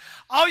can.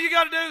 All you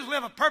got to do is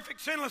live a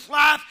perfect, sinless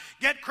life,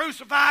 get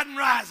crucified, and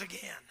rise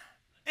again.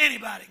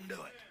 Anybody can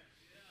do it.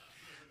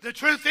 The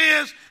truth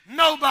is,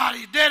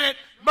 nobody did it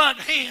but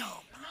him.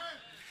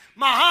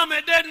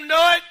 Muhammad didn't do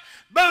it.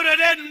 Buddha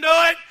didn't do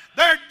it.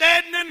 They're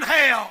dead and in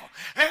hell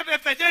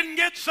if they didn't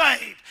get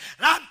saved.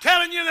 And I'm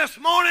telling you this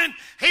morning,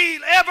 he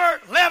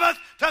ever liveth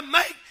to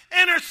make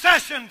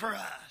intercession for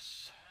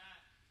us.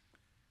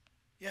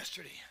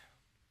 Yesterday,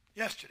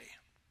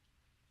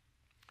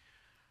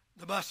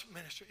 the bus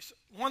ministry.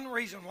 One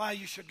reason why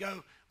you should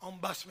go on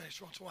bus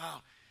ministry once in a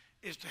while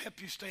is to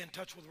help you stay in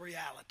touch with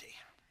reality.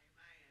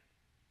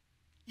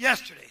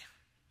 Yesterday,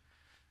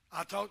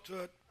 I talked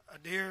to a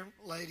dear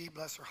lady,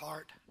 bless her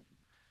heart.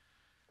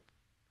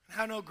 And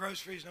I had no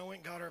groceries, and I went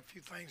and got her a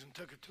few things and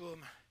took her to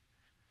them.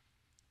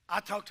 I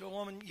talked to a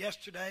woman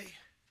yesterday,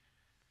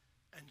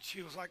 and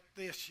she was like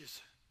this. She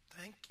said,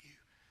 thank you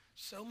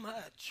so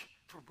much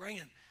for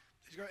bringing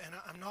these girls. And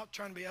I'm not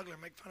trying to be ugly or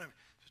make fun of her.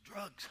 It's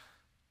drugs.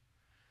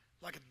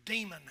 Like a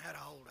demon had a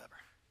hold of her.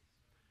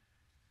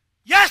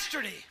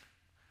 Yesterday,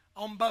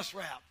 on bus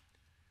route,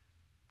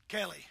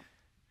 Kelly.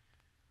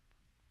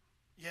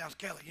 Yeah, it's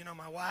Kelly. You know,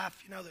 my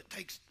wife, you know, that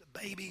takes the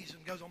babies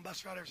and goes on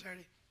bus route every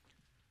Saturday.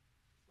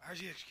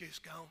 There's your excuse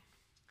gone.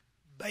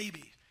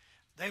 Babies.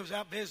 They was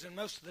out visiting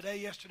most of the day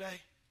yesterday.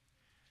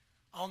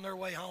 On their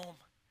way home,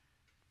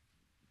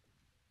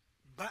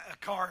 a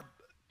car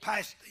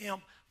passed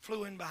them,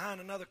 flew in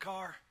behind another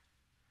car,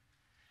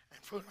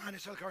 and flew behind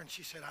this other car. And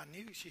she said, I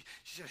knew. She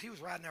said, he was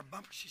riding their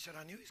bumper. She said,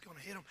 I knew he was going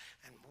to hit him,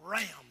 and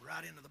rammed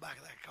right into the back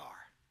of that car.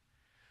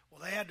 Well,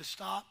 they had to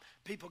stop.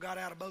 People got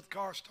out of both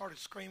cars, started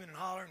screaming and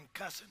hollering and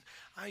cussing.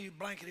 You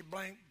blankety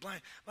blank,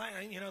 blank, blank.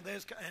 You know,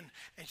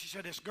 and she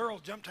said, this girl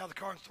jumped out of the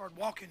car and started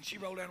walking. She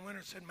rolled down the window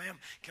and said, ma'am,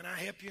 can I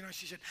help you? And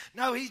she said,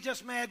 no, he's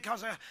just mad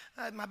because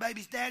my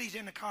baby's daddy's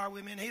in the car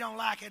with me, and he don't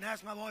like it, and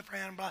that's my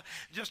boyfriend. And blah.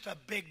 Just a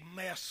big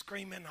mess,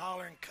 screaming,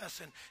 hollering,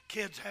 cussing,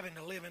 kids having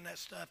to live in that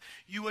stuff.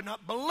 You would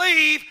not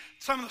believe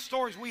some of the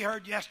stories we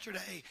heard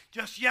yesterday,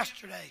 just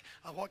yesterday,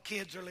 of what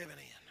kids are living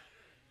in.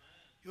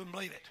 You wouldn't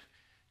believe it.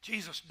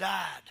 Jesus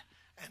died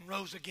and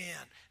rose again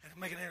and is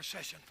making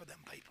intercession for them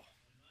people.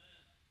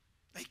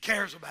 He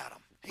cares about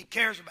them. He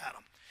cares about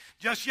them.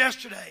 Just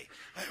yesterday,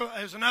 there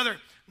was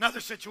another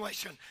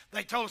situation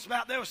they told us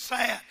about that was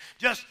sad.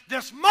 Just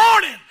this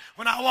morning,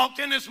 when I walked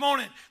in this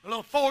morning, a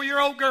little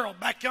 4-year-old girl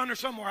back yonder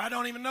somewhere, I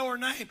don't even know her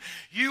name.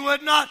 You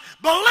would not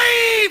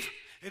believe.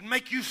 It'd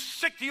make you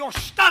sick to your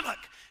stomach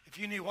if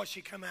you knew what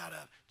she come out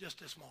of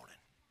just this morning.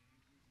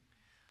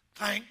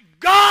 Thank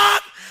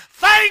God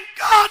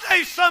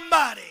there's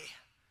somebody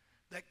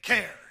that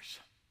cares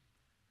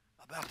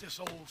about this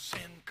old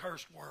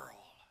sin-cursed world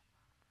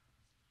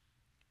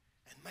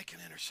and make an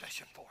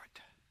intercession for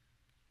it.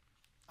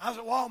 I was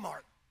at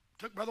Walmart,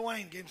 took Brother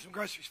Wayne, gave him some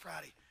groceries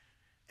Friday,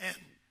 and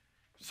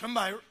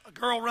a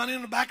girl run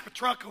in the back of a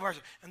truck over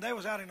there, and they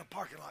was out in the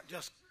parking lot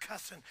just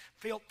cussing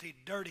filthy,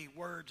 dirty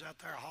words out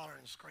there, hollering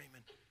and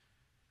screaming.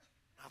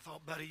 I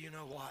thought, buddy, you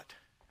know what?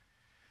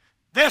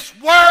 This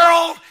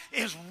world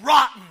is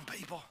rotten,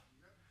 people.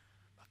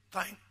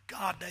 But thank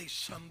God there's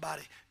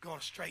somebody going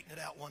to straighten it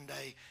out one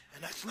day.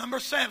 And that's number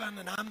 7,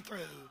 and I'm through.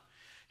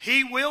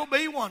 He will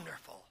be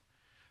wonderful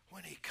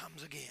when he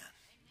comes again.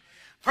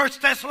 1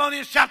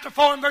 Thessalonians chapter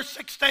 4 and verse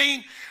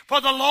 16.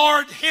 For the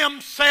Lord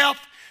himself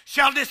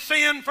shall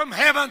descend from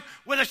heaven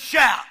with a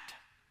shout.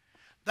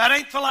 That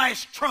ain't the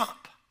last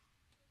trump.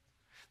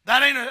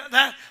 That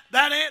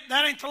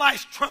ain't the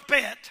last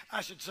trumpet,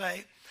 I should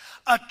say.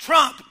 A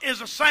trump is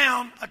a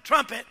sound a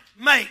trumpet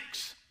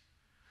makes.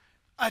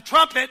 A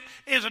trumpet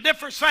is a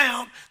different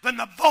sound than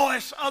the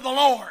voice of the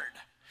Lord.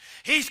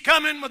 He's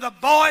coming with the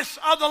voice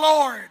of the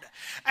Lord.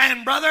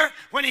 And brother,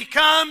 when he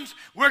comes,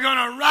 we're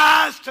going to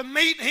rise to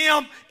meet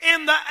him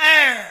in the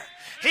air.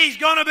 He's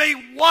going to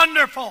be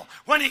wonderful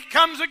when he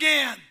comes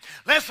again.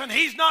 Listen,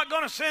 he's not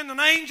going to send an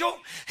angel.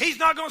 He's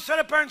not going to sit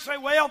up there and say,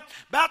 well,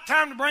 about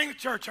time to bring the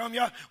church home.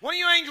 One of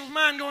you angels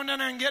mind going down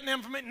there and getting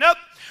them from me? Nope.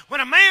 When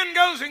a man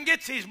goes and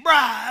gets his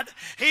bride,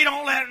 he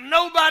don't let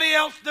nobody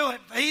else do it.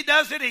 He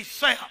does it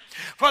himself.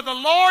 For the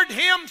Lord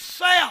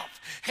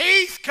himself,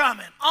 he's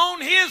coming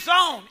on his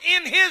own,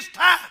 in his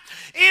time,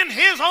 in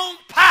his own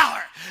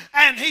power.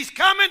 And he's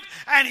coming,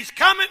 and he's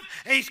coming.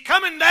 He's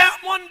coming down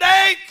one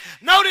day.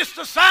 Notice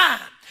the sign.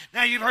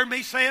 Now, you've heard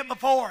me say it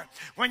before.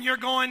 When you're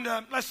going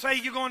to, let's say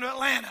you're going to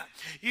Atlanta.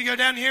 You go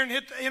down here and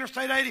hit the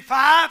Interstate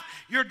 85.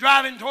 You're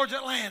driving towards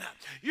Atlanta.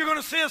 You're going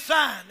to see a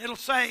sign. It'll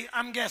say,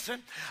 I'm guessing,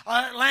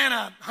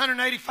 Atlanta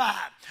 185.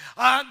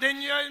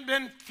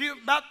 Then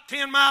about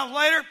 10 miles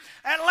later,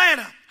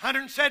 Atlanta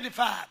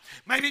 175.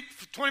 Maybe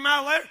 20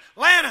 miles later,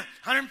 Atlanta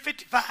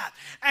 155.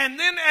 And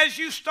then as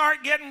you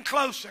start getting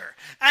closer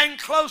and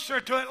closer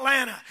to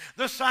Atlanta,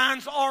 the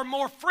signs are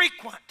more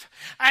frequent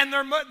and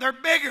they're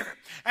bigger.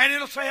 And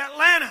it'll say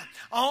Atlanta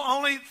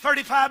only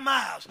 35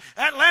 miles.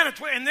 Atlanta,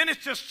 and then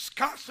it's just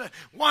constant,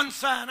 one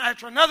sign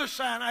after another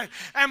sign.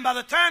 And by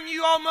the time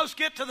you almost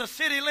get to the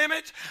city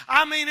limits,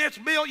 I mean, it's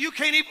built, you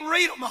can't even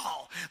read them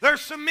all.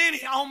 There's so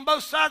many on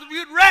both sides.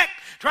 You'd wreck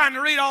trying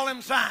to read all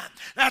them signs.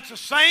 That's the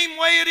same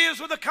way it is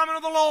with the coming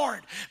of the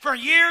Lord. For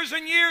years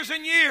and years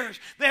and years,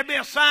 there'd be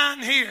a sign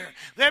here.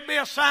 There'd be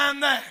a sign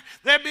there.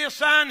 There'd be a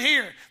sign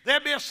here.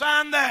 There'd be a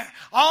sign there.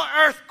 All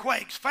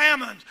earthquakes,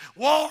 famines,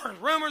 wars,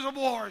 rumors of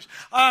wars,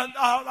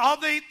 all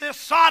the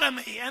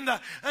sodomy and the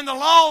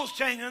laws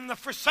changing and the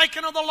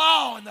forsaking of the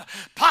law and the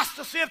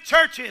apostasy of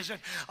churches and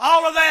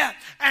all of that.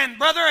 And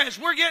brother, as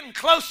we're getting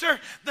closer,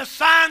 the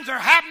signs are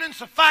happening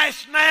so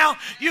fast now,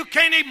 you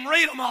can't even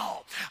read them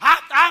all.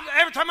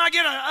 Every time I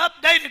get an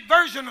updated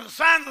version of the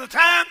signs of the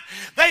time,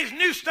 there's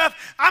new stuff.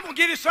 I'm going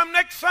to give you some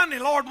next Sunday,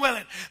 Lord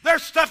willing.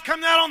 There's stuff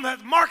coming out on the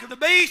mark of the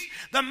beast,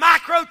 the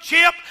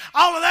microchip,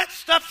 all of that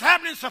stuff's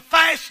happening so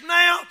fast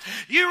now.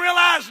 You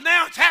realize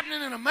now it's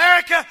happening in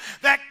America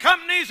that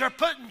companies are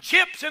putting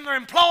chips in their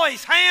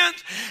employees'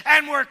 hands,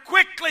 and we're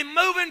quickly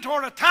moving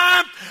toward a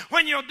time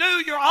when you'll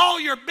do all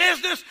your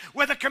business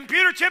with a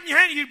computer chip in your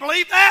hand. You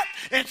believe that?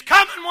 It's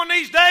coming one of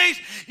these days.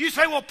 You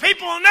say, well,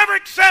 people will never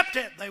accept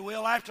it. They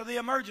will after the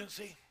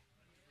emergency.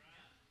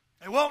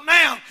 They won't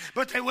now,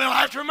 but they will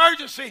after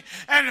emergency.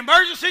 And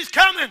emergency's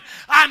coming.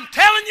 I'm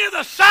telling you,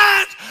 the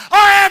signs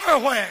are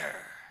everywhere.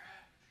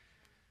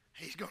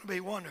 He's going to be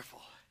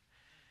wonderful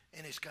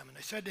in his coming.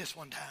 They said this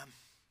one time.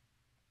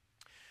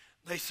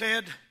 They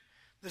said,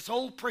 this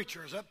old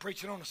preacher is up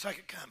preaching on the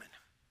second coming.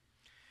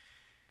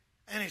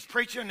 And he's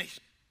preaching, he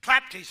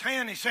clapped his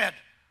hand, he said,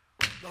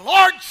 the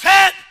Lord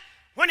said,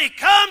 when he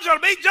comes, it'll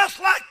be just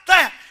like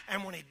that.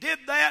 And when he did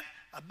that,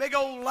 a big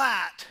old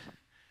light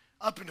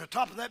up in the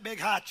top of that big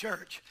high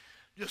church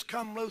just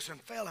come loose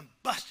and fell and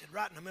busted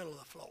right in the middle of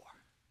the floor.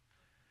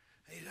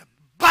 And he said,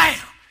 bam!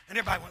 And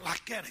everybody went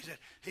like that.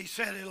 He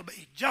said it'll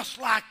be just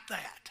like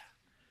that.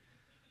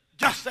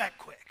 Just that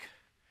quick.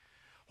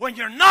 When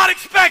you're not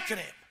expecting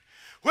him.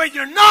 When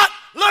you're not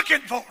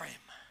looking for him.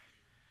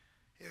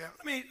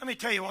 Let me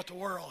tell you what the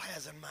world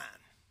has in mind.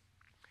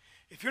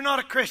 If you're not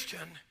a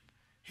Christian,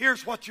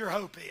 here's what your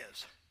hope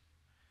is.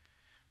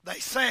 They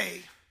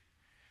say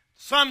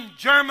some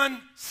German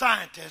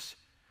scientist,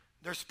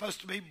 they're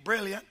supposed to be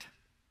brilliant,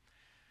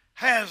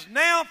 has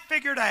now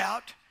figured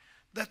out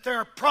that there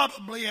are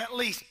probably at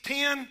least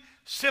 10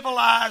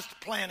 civilized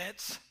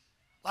planets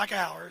like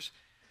ours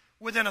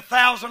within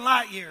 1,000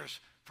 light years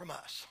from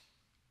us.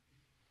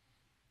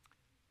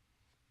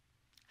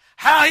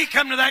 How he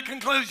come to that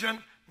conclusion,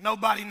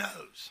 nobody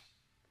knows.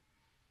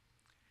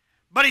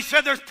 But he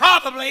said there's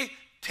probably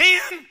 10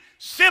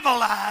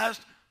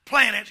 civilized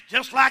planets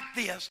just like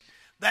this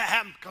that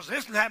happened, because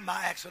this didn't happen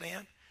by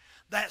accident.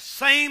 That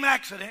same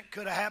accident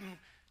could have happened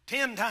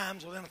 10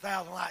 times within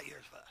 1,000 light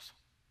years of us.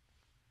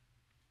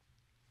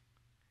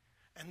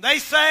 And they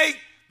say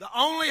the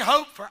only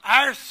hope for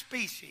our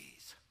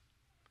species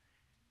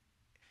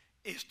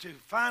is to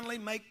finally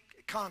make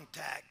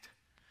contact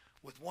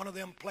with one of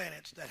them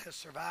planets that has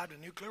survived a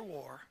nuclear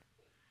war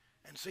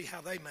and see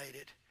how they made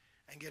it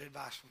and get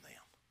advice from them.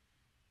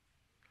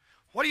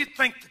 What do you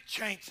think the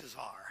chances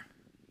are,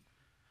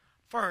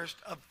 first,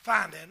 of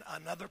finding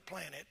another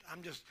planet?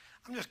 I'm just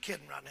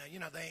kidding right now. You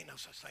know, there ain't no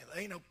such thing.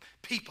 There ain't no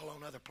people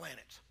on other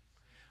planets.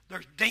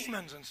 There's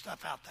demons and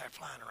stuff out there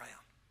flying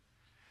around.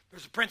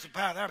 There's a prince of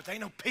power there, but there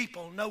ain't no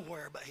people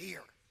nowhere but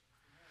here.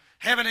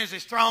 Heaven is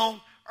his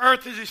throne.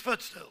 Earth is his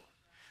footstool.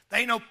 There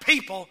ain't no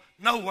people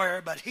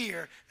nowhere but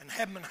here in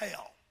heaven and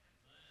hell.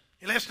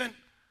 You listening?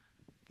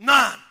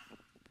 None.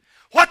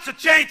 What's the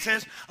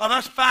chances of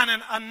us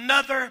finding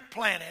another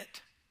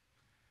planet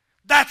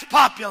that's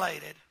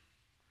populated,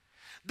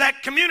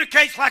 that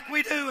communicates like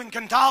we do and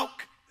can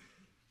talk,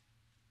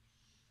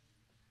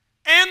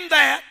 and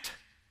that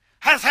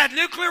has had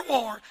nuclear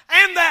war,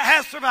 and that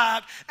has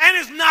survived, and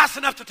is nice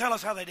enough to tell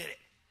us how they did it?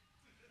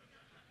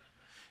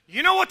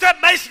 You know what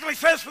that basically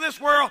says for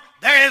this world?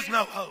 There is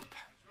no hope.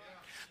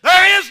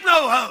 There is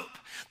no hope.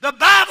 The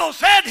Bible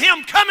said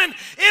him coming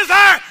is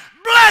our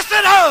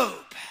blessed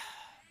hope.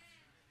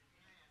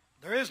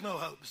 There is no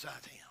hope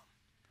besides him.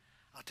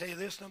 I'll tell you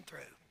this and I'm through.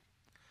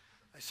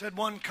 They said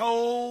one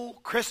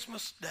cold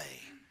Christmas day,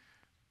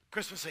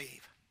 Christmas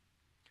Eve,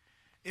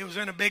 it was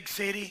in a big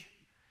city,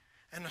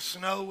 and the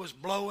snow was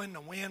blowing, the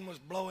wind was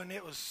blowing.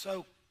 It was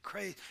so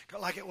crazy,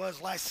 like it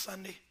was last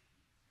Sunday.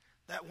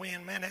 That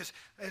wind, man,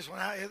 when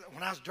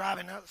I was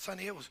driving out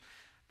Sunday, it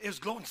was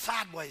going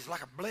sideways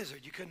like a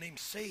blizzard. You couldn't even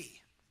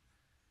see.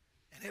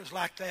 And it was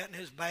like that, and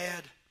it was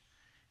bad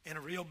in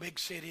a real big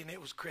city, and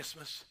it was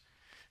Christmas.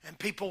 And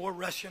people were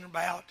rushing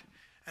about,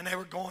 and they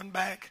were going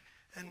back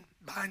and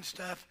buying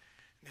stuff.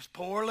 And this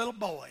poor little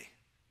boy,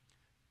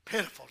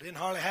 pitiful, didn't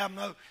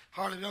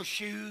hardly no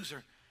shoes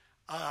or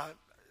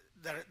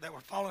that were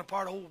falling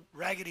apart, old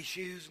raggedy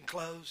shoes and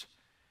clothes.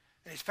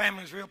 And his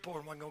family was real poor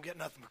and wasn't going to get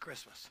nothing for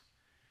Christmas.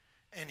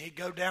 And he'd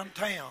go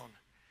downtown,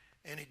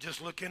 and he'd just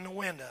look in the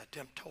window at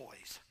them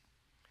toys.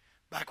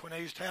 Back when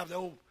they used to have the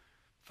old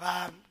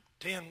 5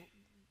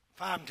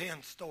 and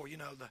 10 store, you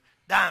know, the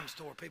dime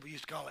store, people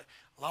used to call it,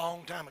 a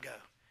long time ago.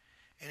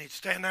 And he'd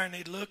stand there and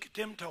he'd look at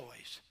them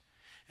toys.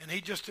 And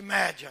he'd just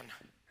imagine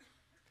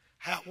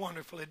how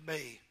wonderful it'd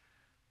be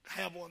to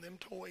have one of them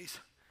toys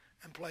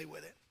and play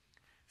with it.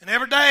 And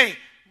every day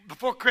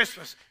before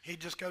Christmas, he'd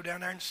just go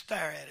down there and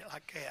stare at it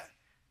like that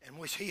and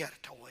wish he had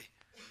a toy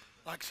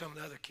like some of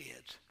the other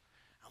kids.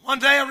 And one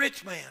day a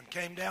rich man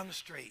came down the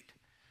street,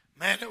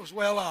 man that was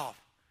well off,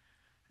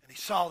 and he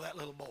saw that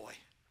little boy.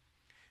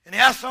 And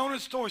he asked the owner of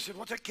the store, he said,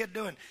 what's that kid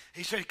doing?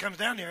 He said he comes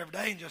down here every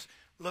day and just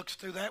looks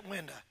through that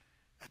window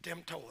at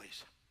them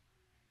toys.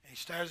 And he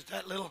stares at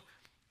that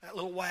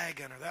little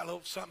wagon or that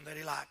little something that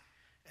he liked.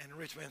 And the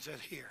rich man says,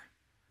 here,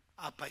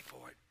 I'll pay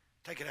for it.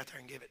 Take it out there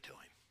and give it to him.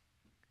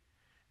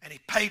 And he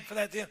paid for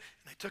that then.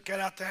 And they took that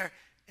out there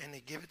and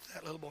they gave it to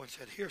that little boy and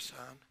said, here, son.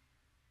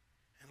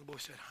 And the boy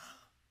said, huh?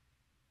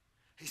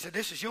 He said,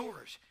 this is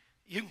yours.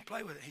 You can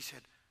play with it. He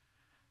said,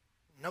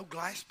 no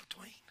glass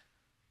between.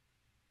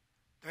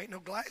 There ain't no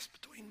glass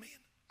between me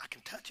and I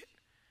can touch it.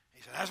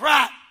 He said, that's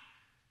right.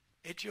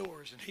 It's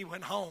yours. And he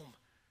went home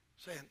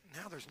saying,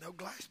 now there's no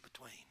glass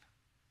between.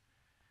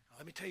 Now,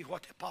 let me tell you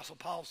what the Apostle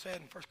Paul said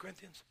in 1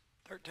 Corinthians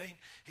 13.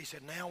 He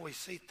said, now we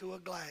see through a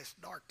glass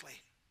darkly.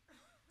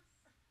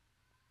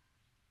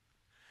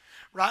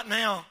 Right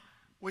now,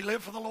 we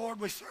live for the Lord.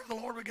 We serve the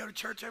Lord. We go to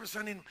church every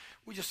Sunday. And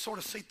we just sort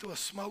of see through a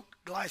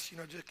smoked glass,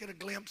 just get a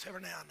glimpse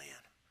every now and then.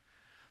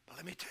 But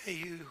let me tell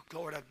you,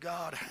 glory to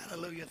God,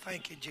 hallelujah,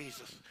 thank you,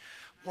 Jesus.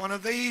 One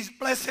of these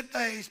blessed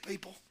days,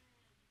 people.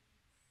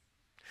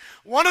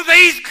 One of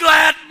these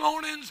glad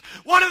mornings,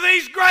 one of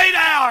these great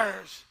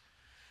hours,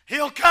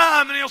 he'll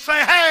come and he'll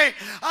say, hey,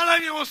 I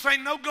love you. We'll say,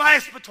 no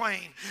glass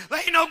between. There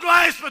ain't no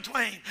glass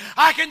between.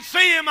 I can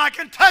see him. I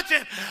can touch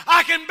him.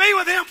 I can be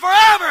with him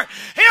forever.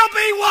 He'll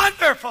be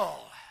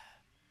wonderful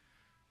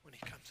when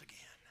he comes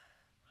again.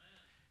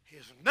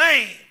 His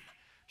name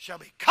shall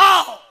be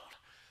called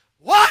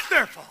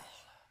Wonderful,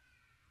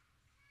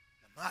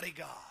 the Mighty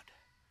God,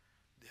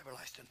 the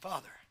Everlasting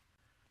Father,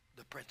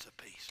 the Prince of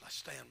Peace. Let's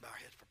stand by our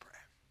heads for prayer.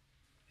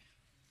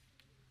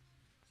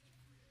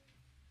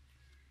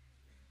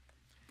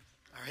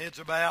 Our heads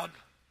are bowed.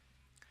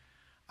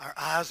 Our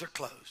eyes are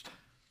closed.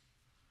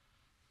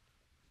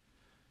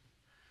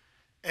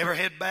 Every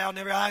head bowed and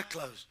every eye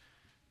closed.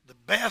 The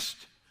best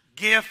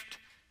gift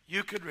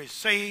you could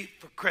receive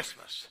for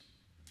Christmas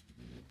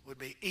would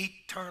be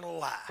eternal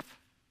life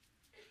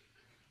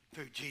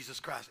through Jesus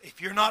Christ.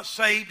 If you're not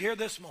saved here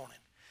this morning,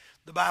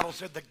 the Bible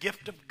said the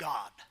gift of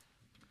God.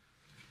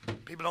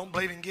 People don't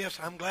believe in gifts.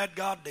 I'm glad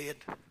God did.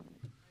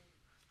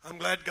 I'm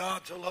glad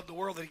God so loved the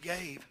world that he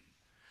gave.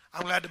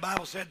 I'm glad the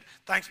Bible said,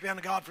 thanks be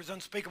unto God for his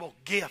unspeakable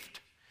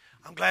gift.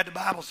 I'm glad the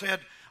Bible said,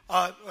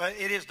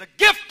 it is the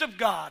gift of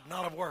God,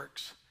 not of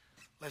works,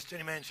 lest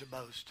any man should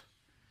boast.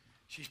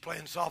 She's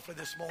playing softly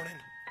this morning.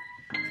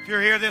 If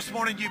you're here this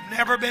morning, you've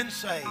never been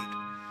saved.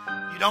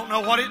 You don't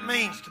know what it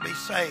means to be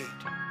saved.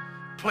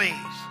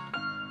 Please,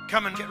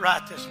 come and get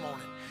right this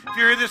morning. If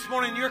you're here this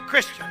morning, you're a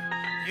Christian.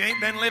 You ain't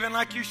been living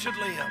like you should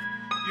live.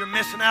 You're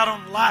missing out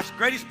on life's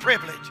greatest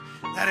privilege.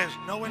 That is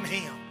knowing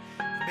him.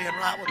 Being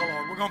right with the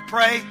Lord. We're going to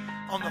pray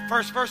on the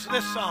first verse of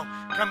this song.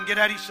 Come and get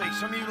out of your seat.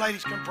 Some of you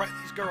ladies can pray.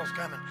 These girls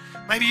coming.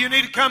 Maybe you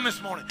need to come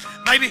this morning.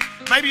 Maybe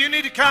you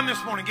need to come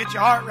this morning. Get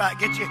your heart right.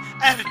 Get your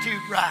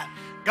attitude right.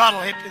 God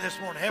will help you this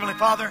morning. Heavenly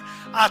Father,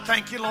 I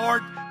thank you,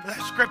 Lord, for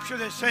that scripture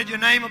that said your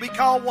name will be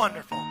called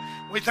Wonderful.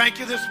 We thank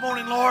you this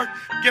morning, Lord,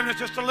 for giving us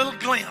just a little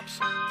glimpse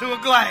through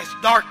a glass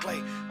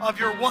darkly of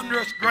your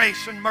wondrous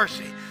grace and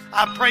mercy.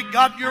 I pray,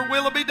 God, your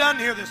will be done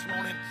here this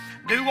morning.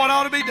 Do what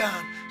ought to be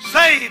done.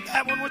 Save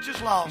that one which is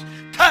lost.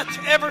 Touch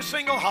every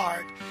single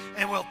heart.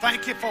 And we'll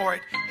thank you for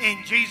it.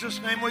 In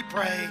Jesus' name we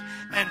pray.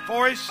 And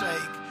for his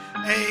sake,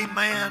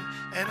 amen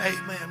and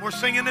amen. We're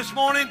singing this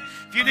morning.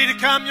 If you need to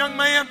come, young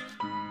man,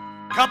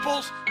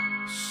 couples,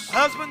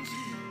 husbands,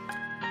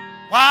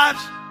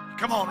 wives,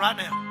 come on right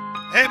now.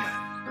 Amen.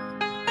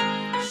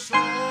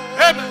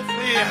 Amen.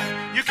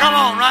 Yeah. You come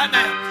on right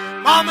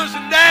now. Mamas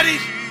and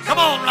daddies, come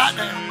on right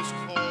now.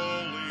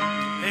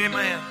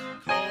 Amen.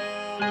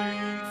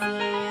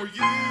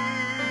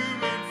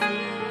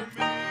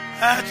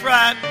 That's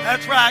right.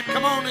 That's right.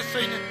 Come on and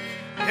sing it.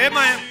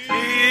 Amen.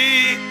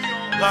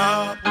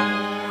 The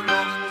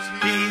portals,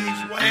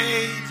 he's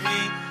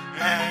waiting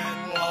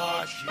and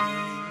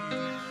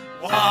watching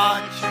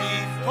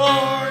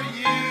for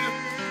you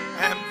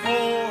and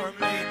for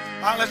me.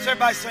 All right, let's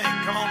everybody sing.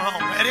 Come on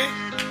home. Ready?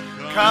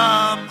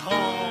 Come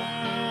home.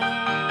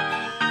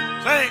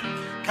 Sing.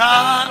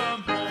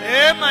 Come.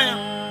 Amen.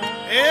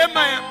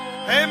 Amen.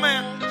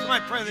 Amen.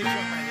 Somebody pray this young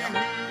man.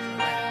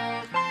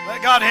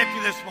 Let God help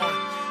you this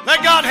morning.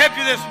 Let God help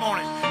you this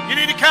morning. You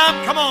need to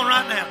come? Come on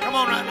right now. Come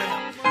on right now.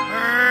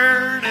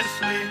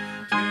 Earnestly,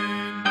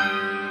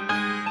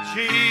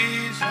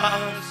 Jesus is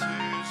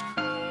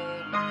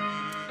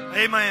calling.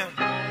 Amen.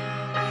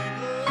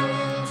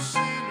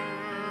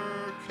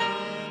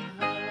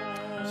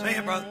 Sing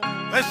it, brother.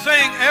 Let's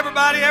sing.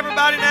 Everybody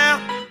now.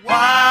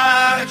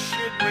 Why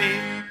should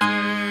we?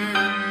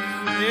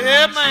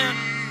 Amen.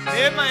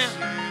 Amen.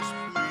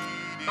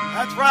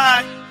 That's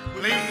right.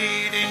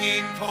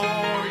 Bleeding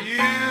for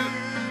you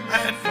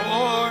and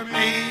for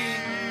me.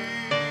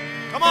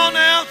 Come on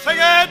now, sing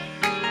it.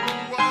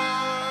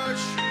 Why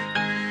should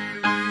we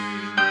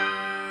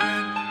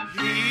leave?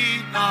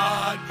 Heed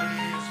not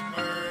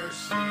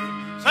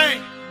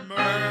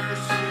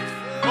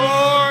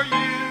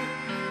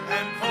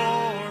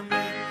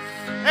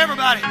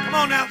Everybody, come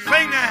on now,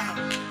 sing now.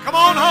 Come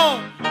on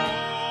home.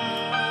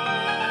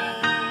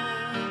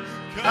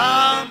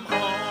 Come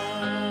home.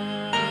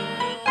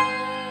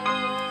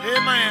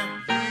 Amen.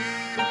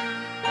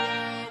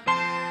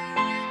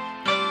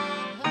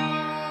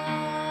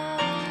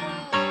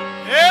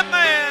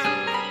 Amen.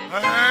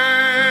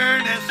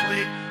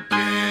 Earnestly,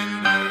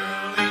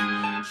 tenderly,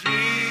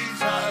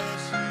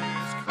 Jesus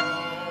is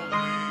calling.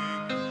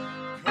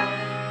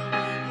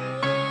 Calling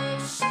the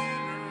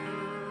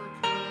sinner.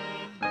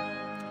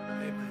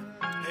 Amen.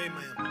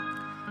 Amen.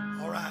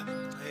 All right.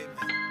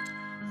 Amen.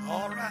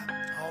 All right.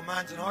 All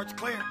minds and hearts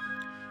clear.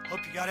 Hope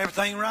you got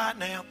everything right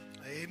now.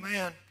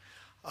 Amen.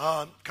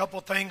 Couple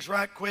things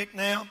right quick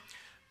now.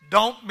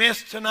 Don't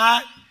miss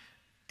tonight.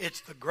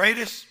 It's the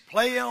greatest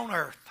play on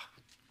earth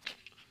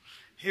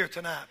here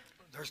tonight.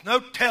 There's no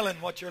telling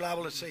what you're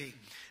liable to see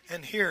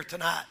and hear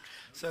tonight.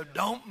 So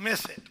don't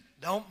miss it.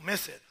 Don't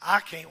miss it. I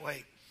can't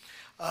wait.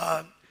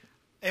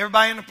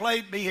 Everybody in the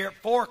play be here at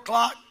 4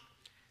 o'clock.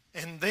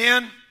 And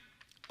then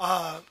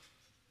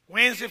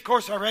Wednesday, of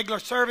course, our regular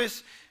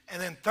service.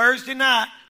 And then Thursday night,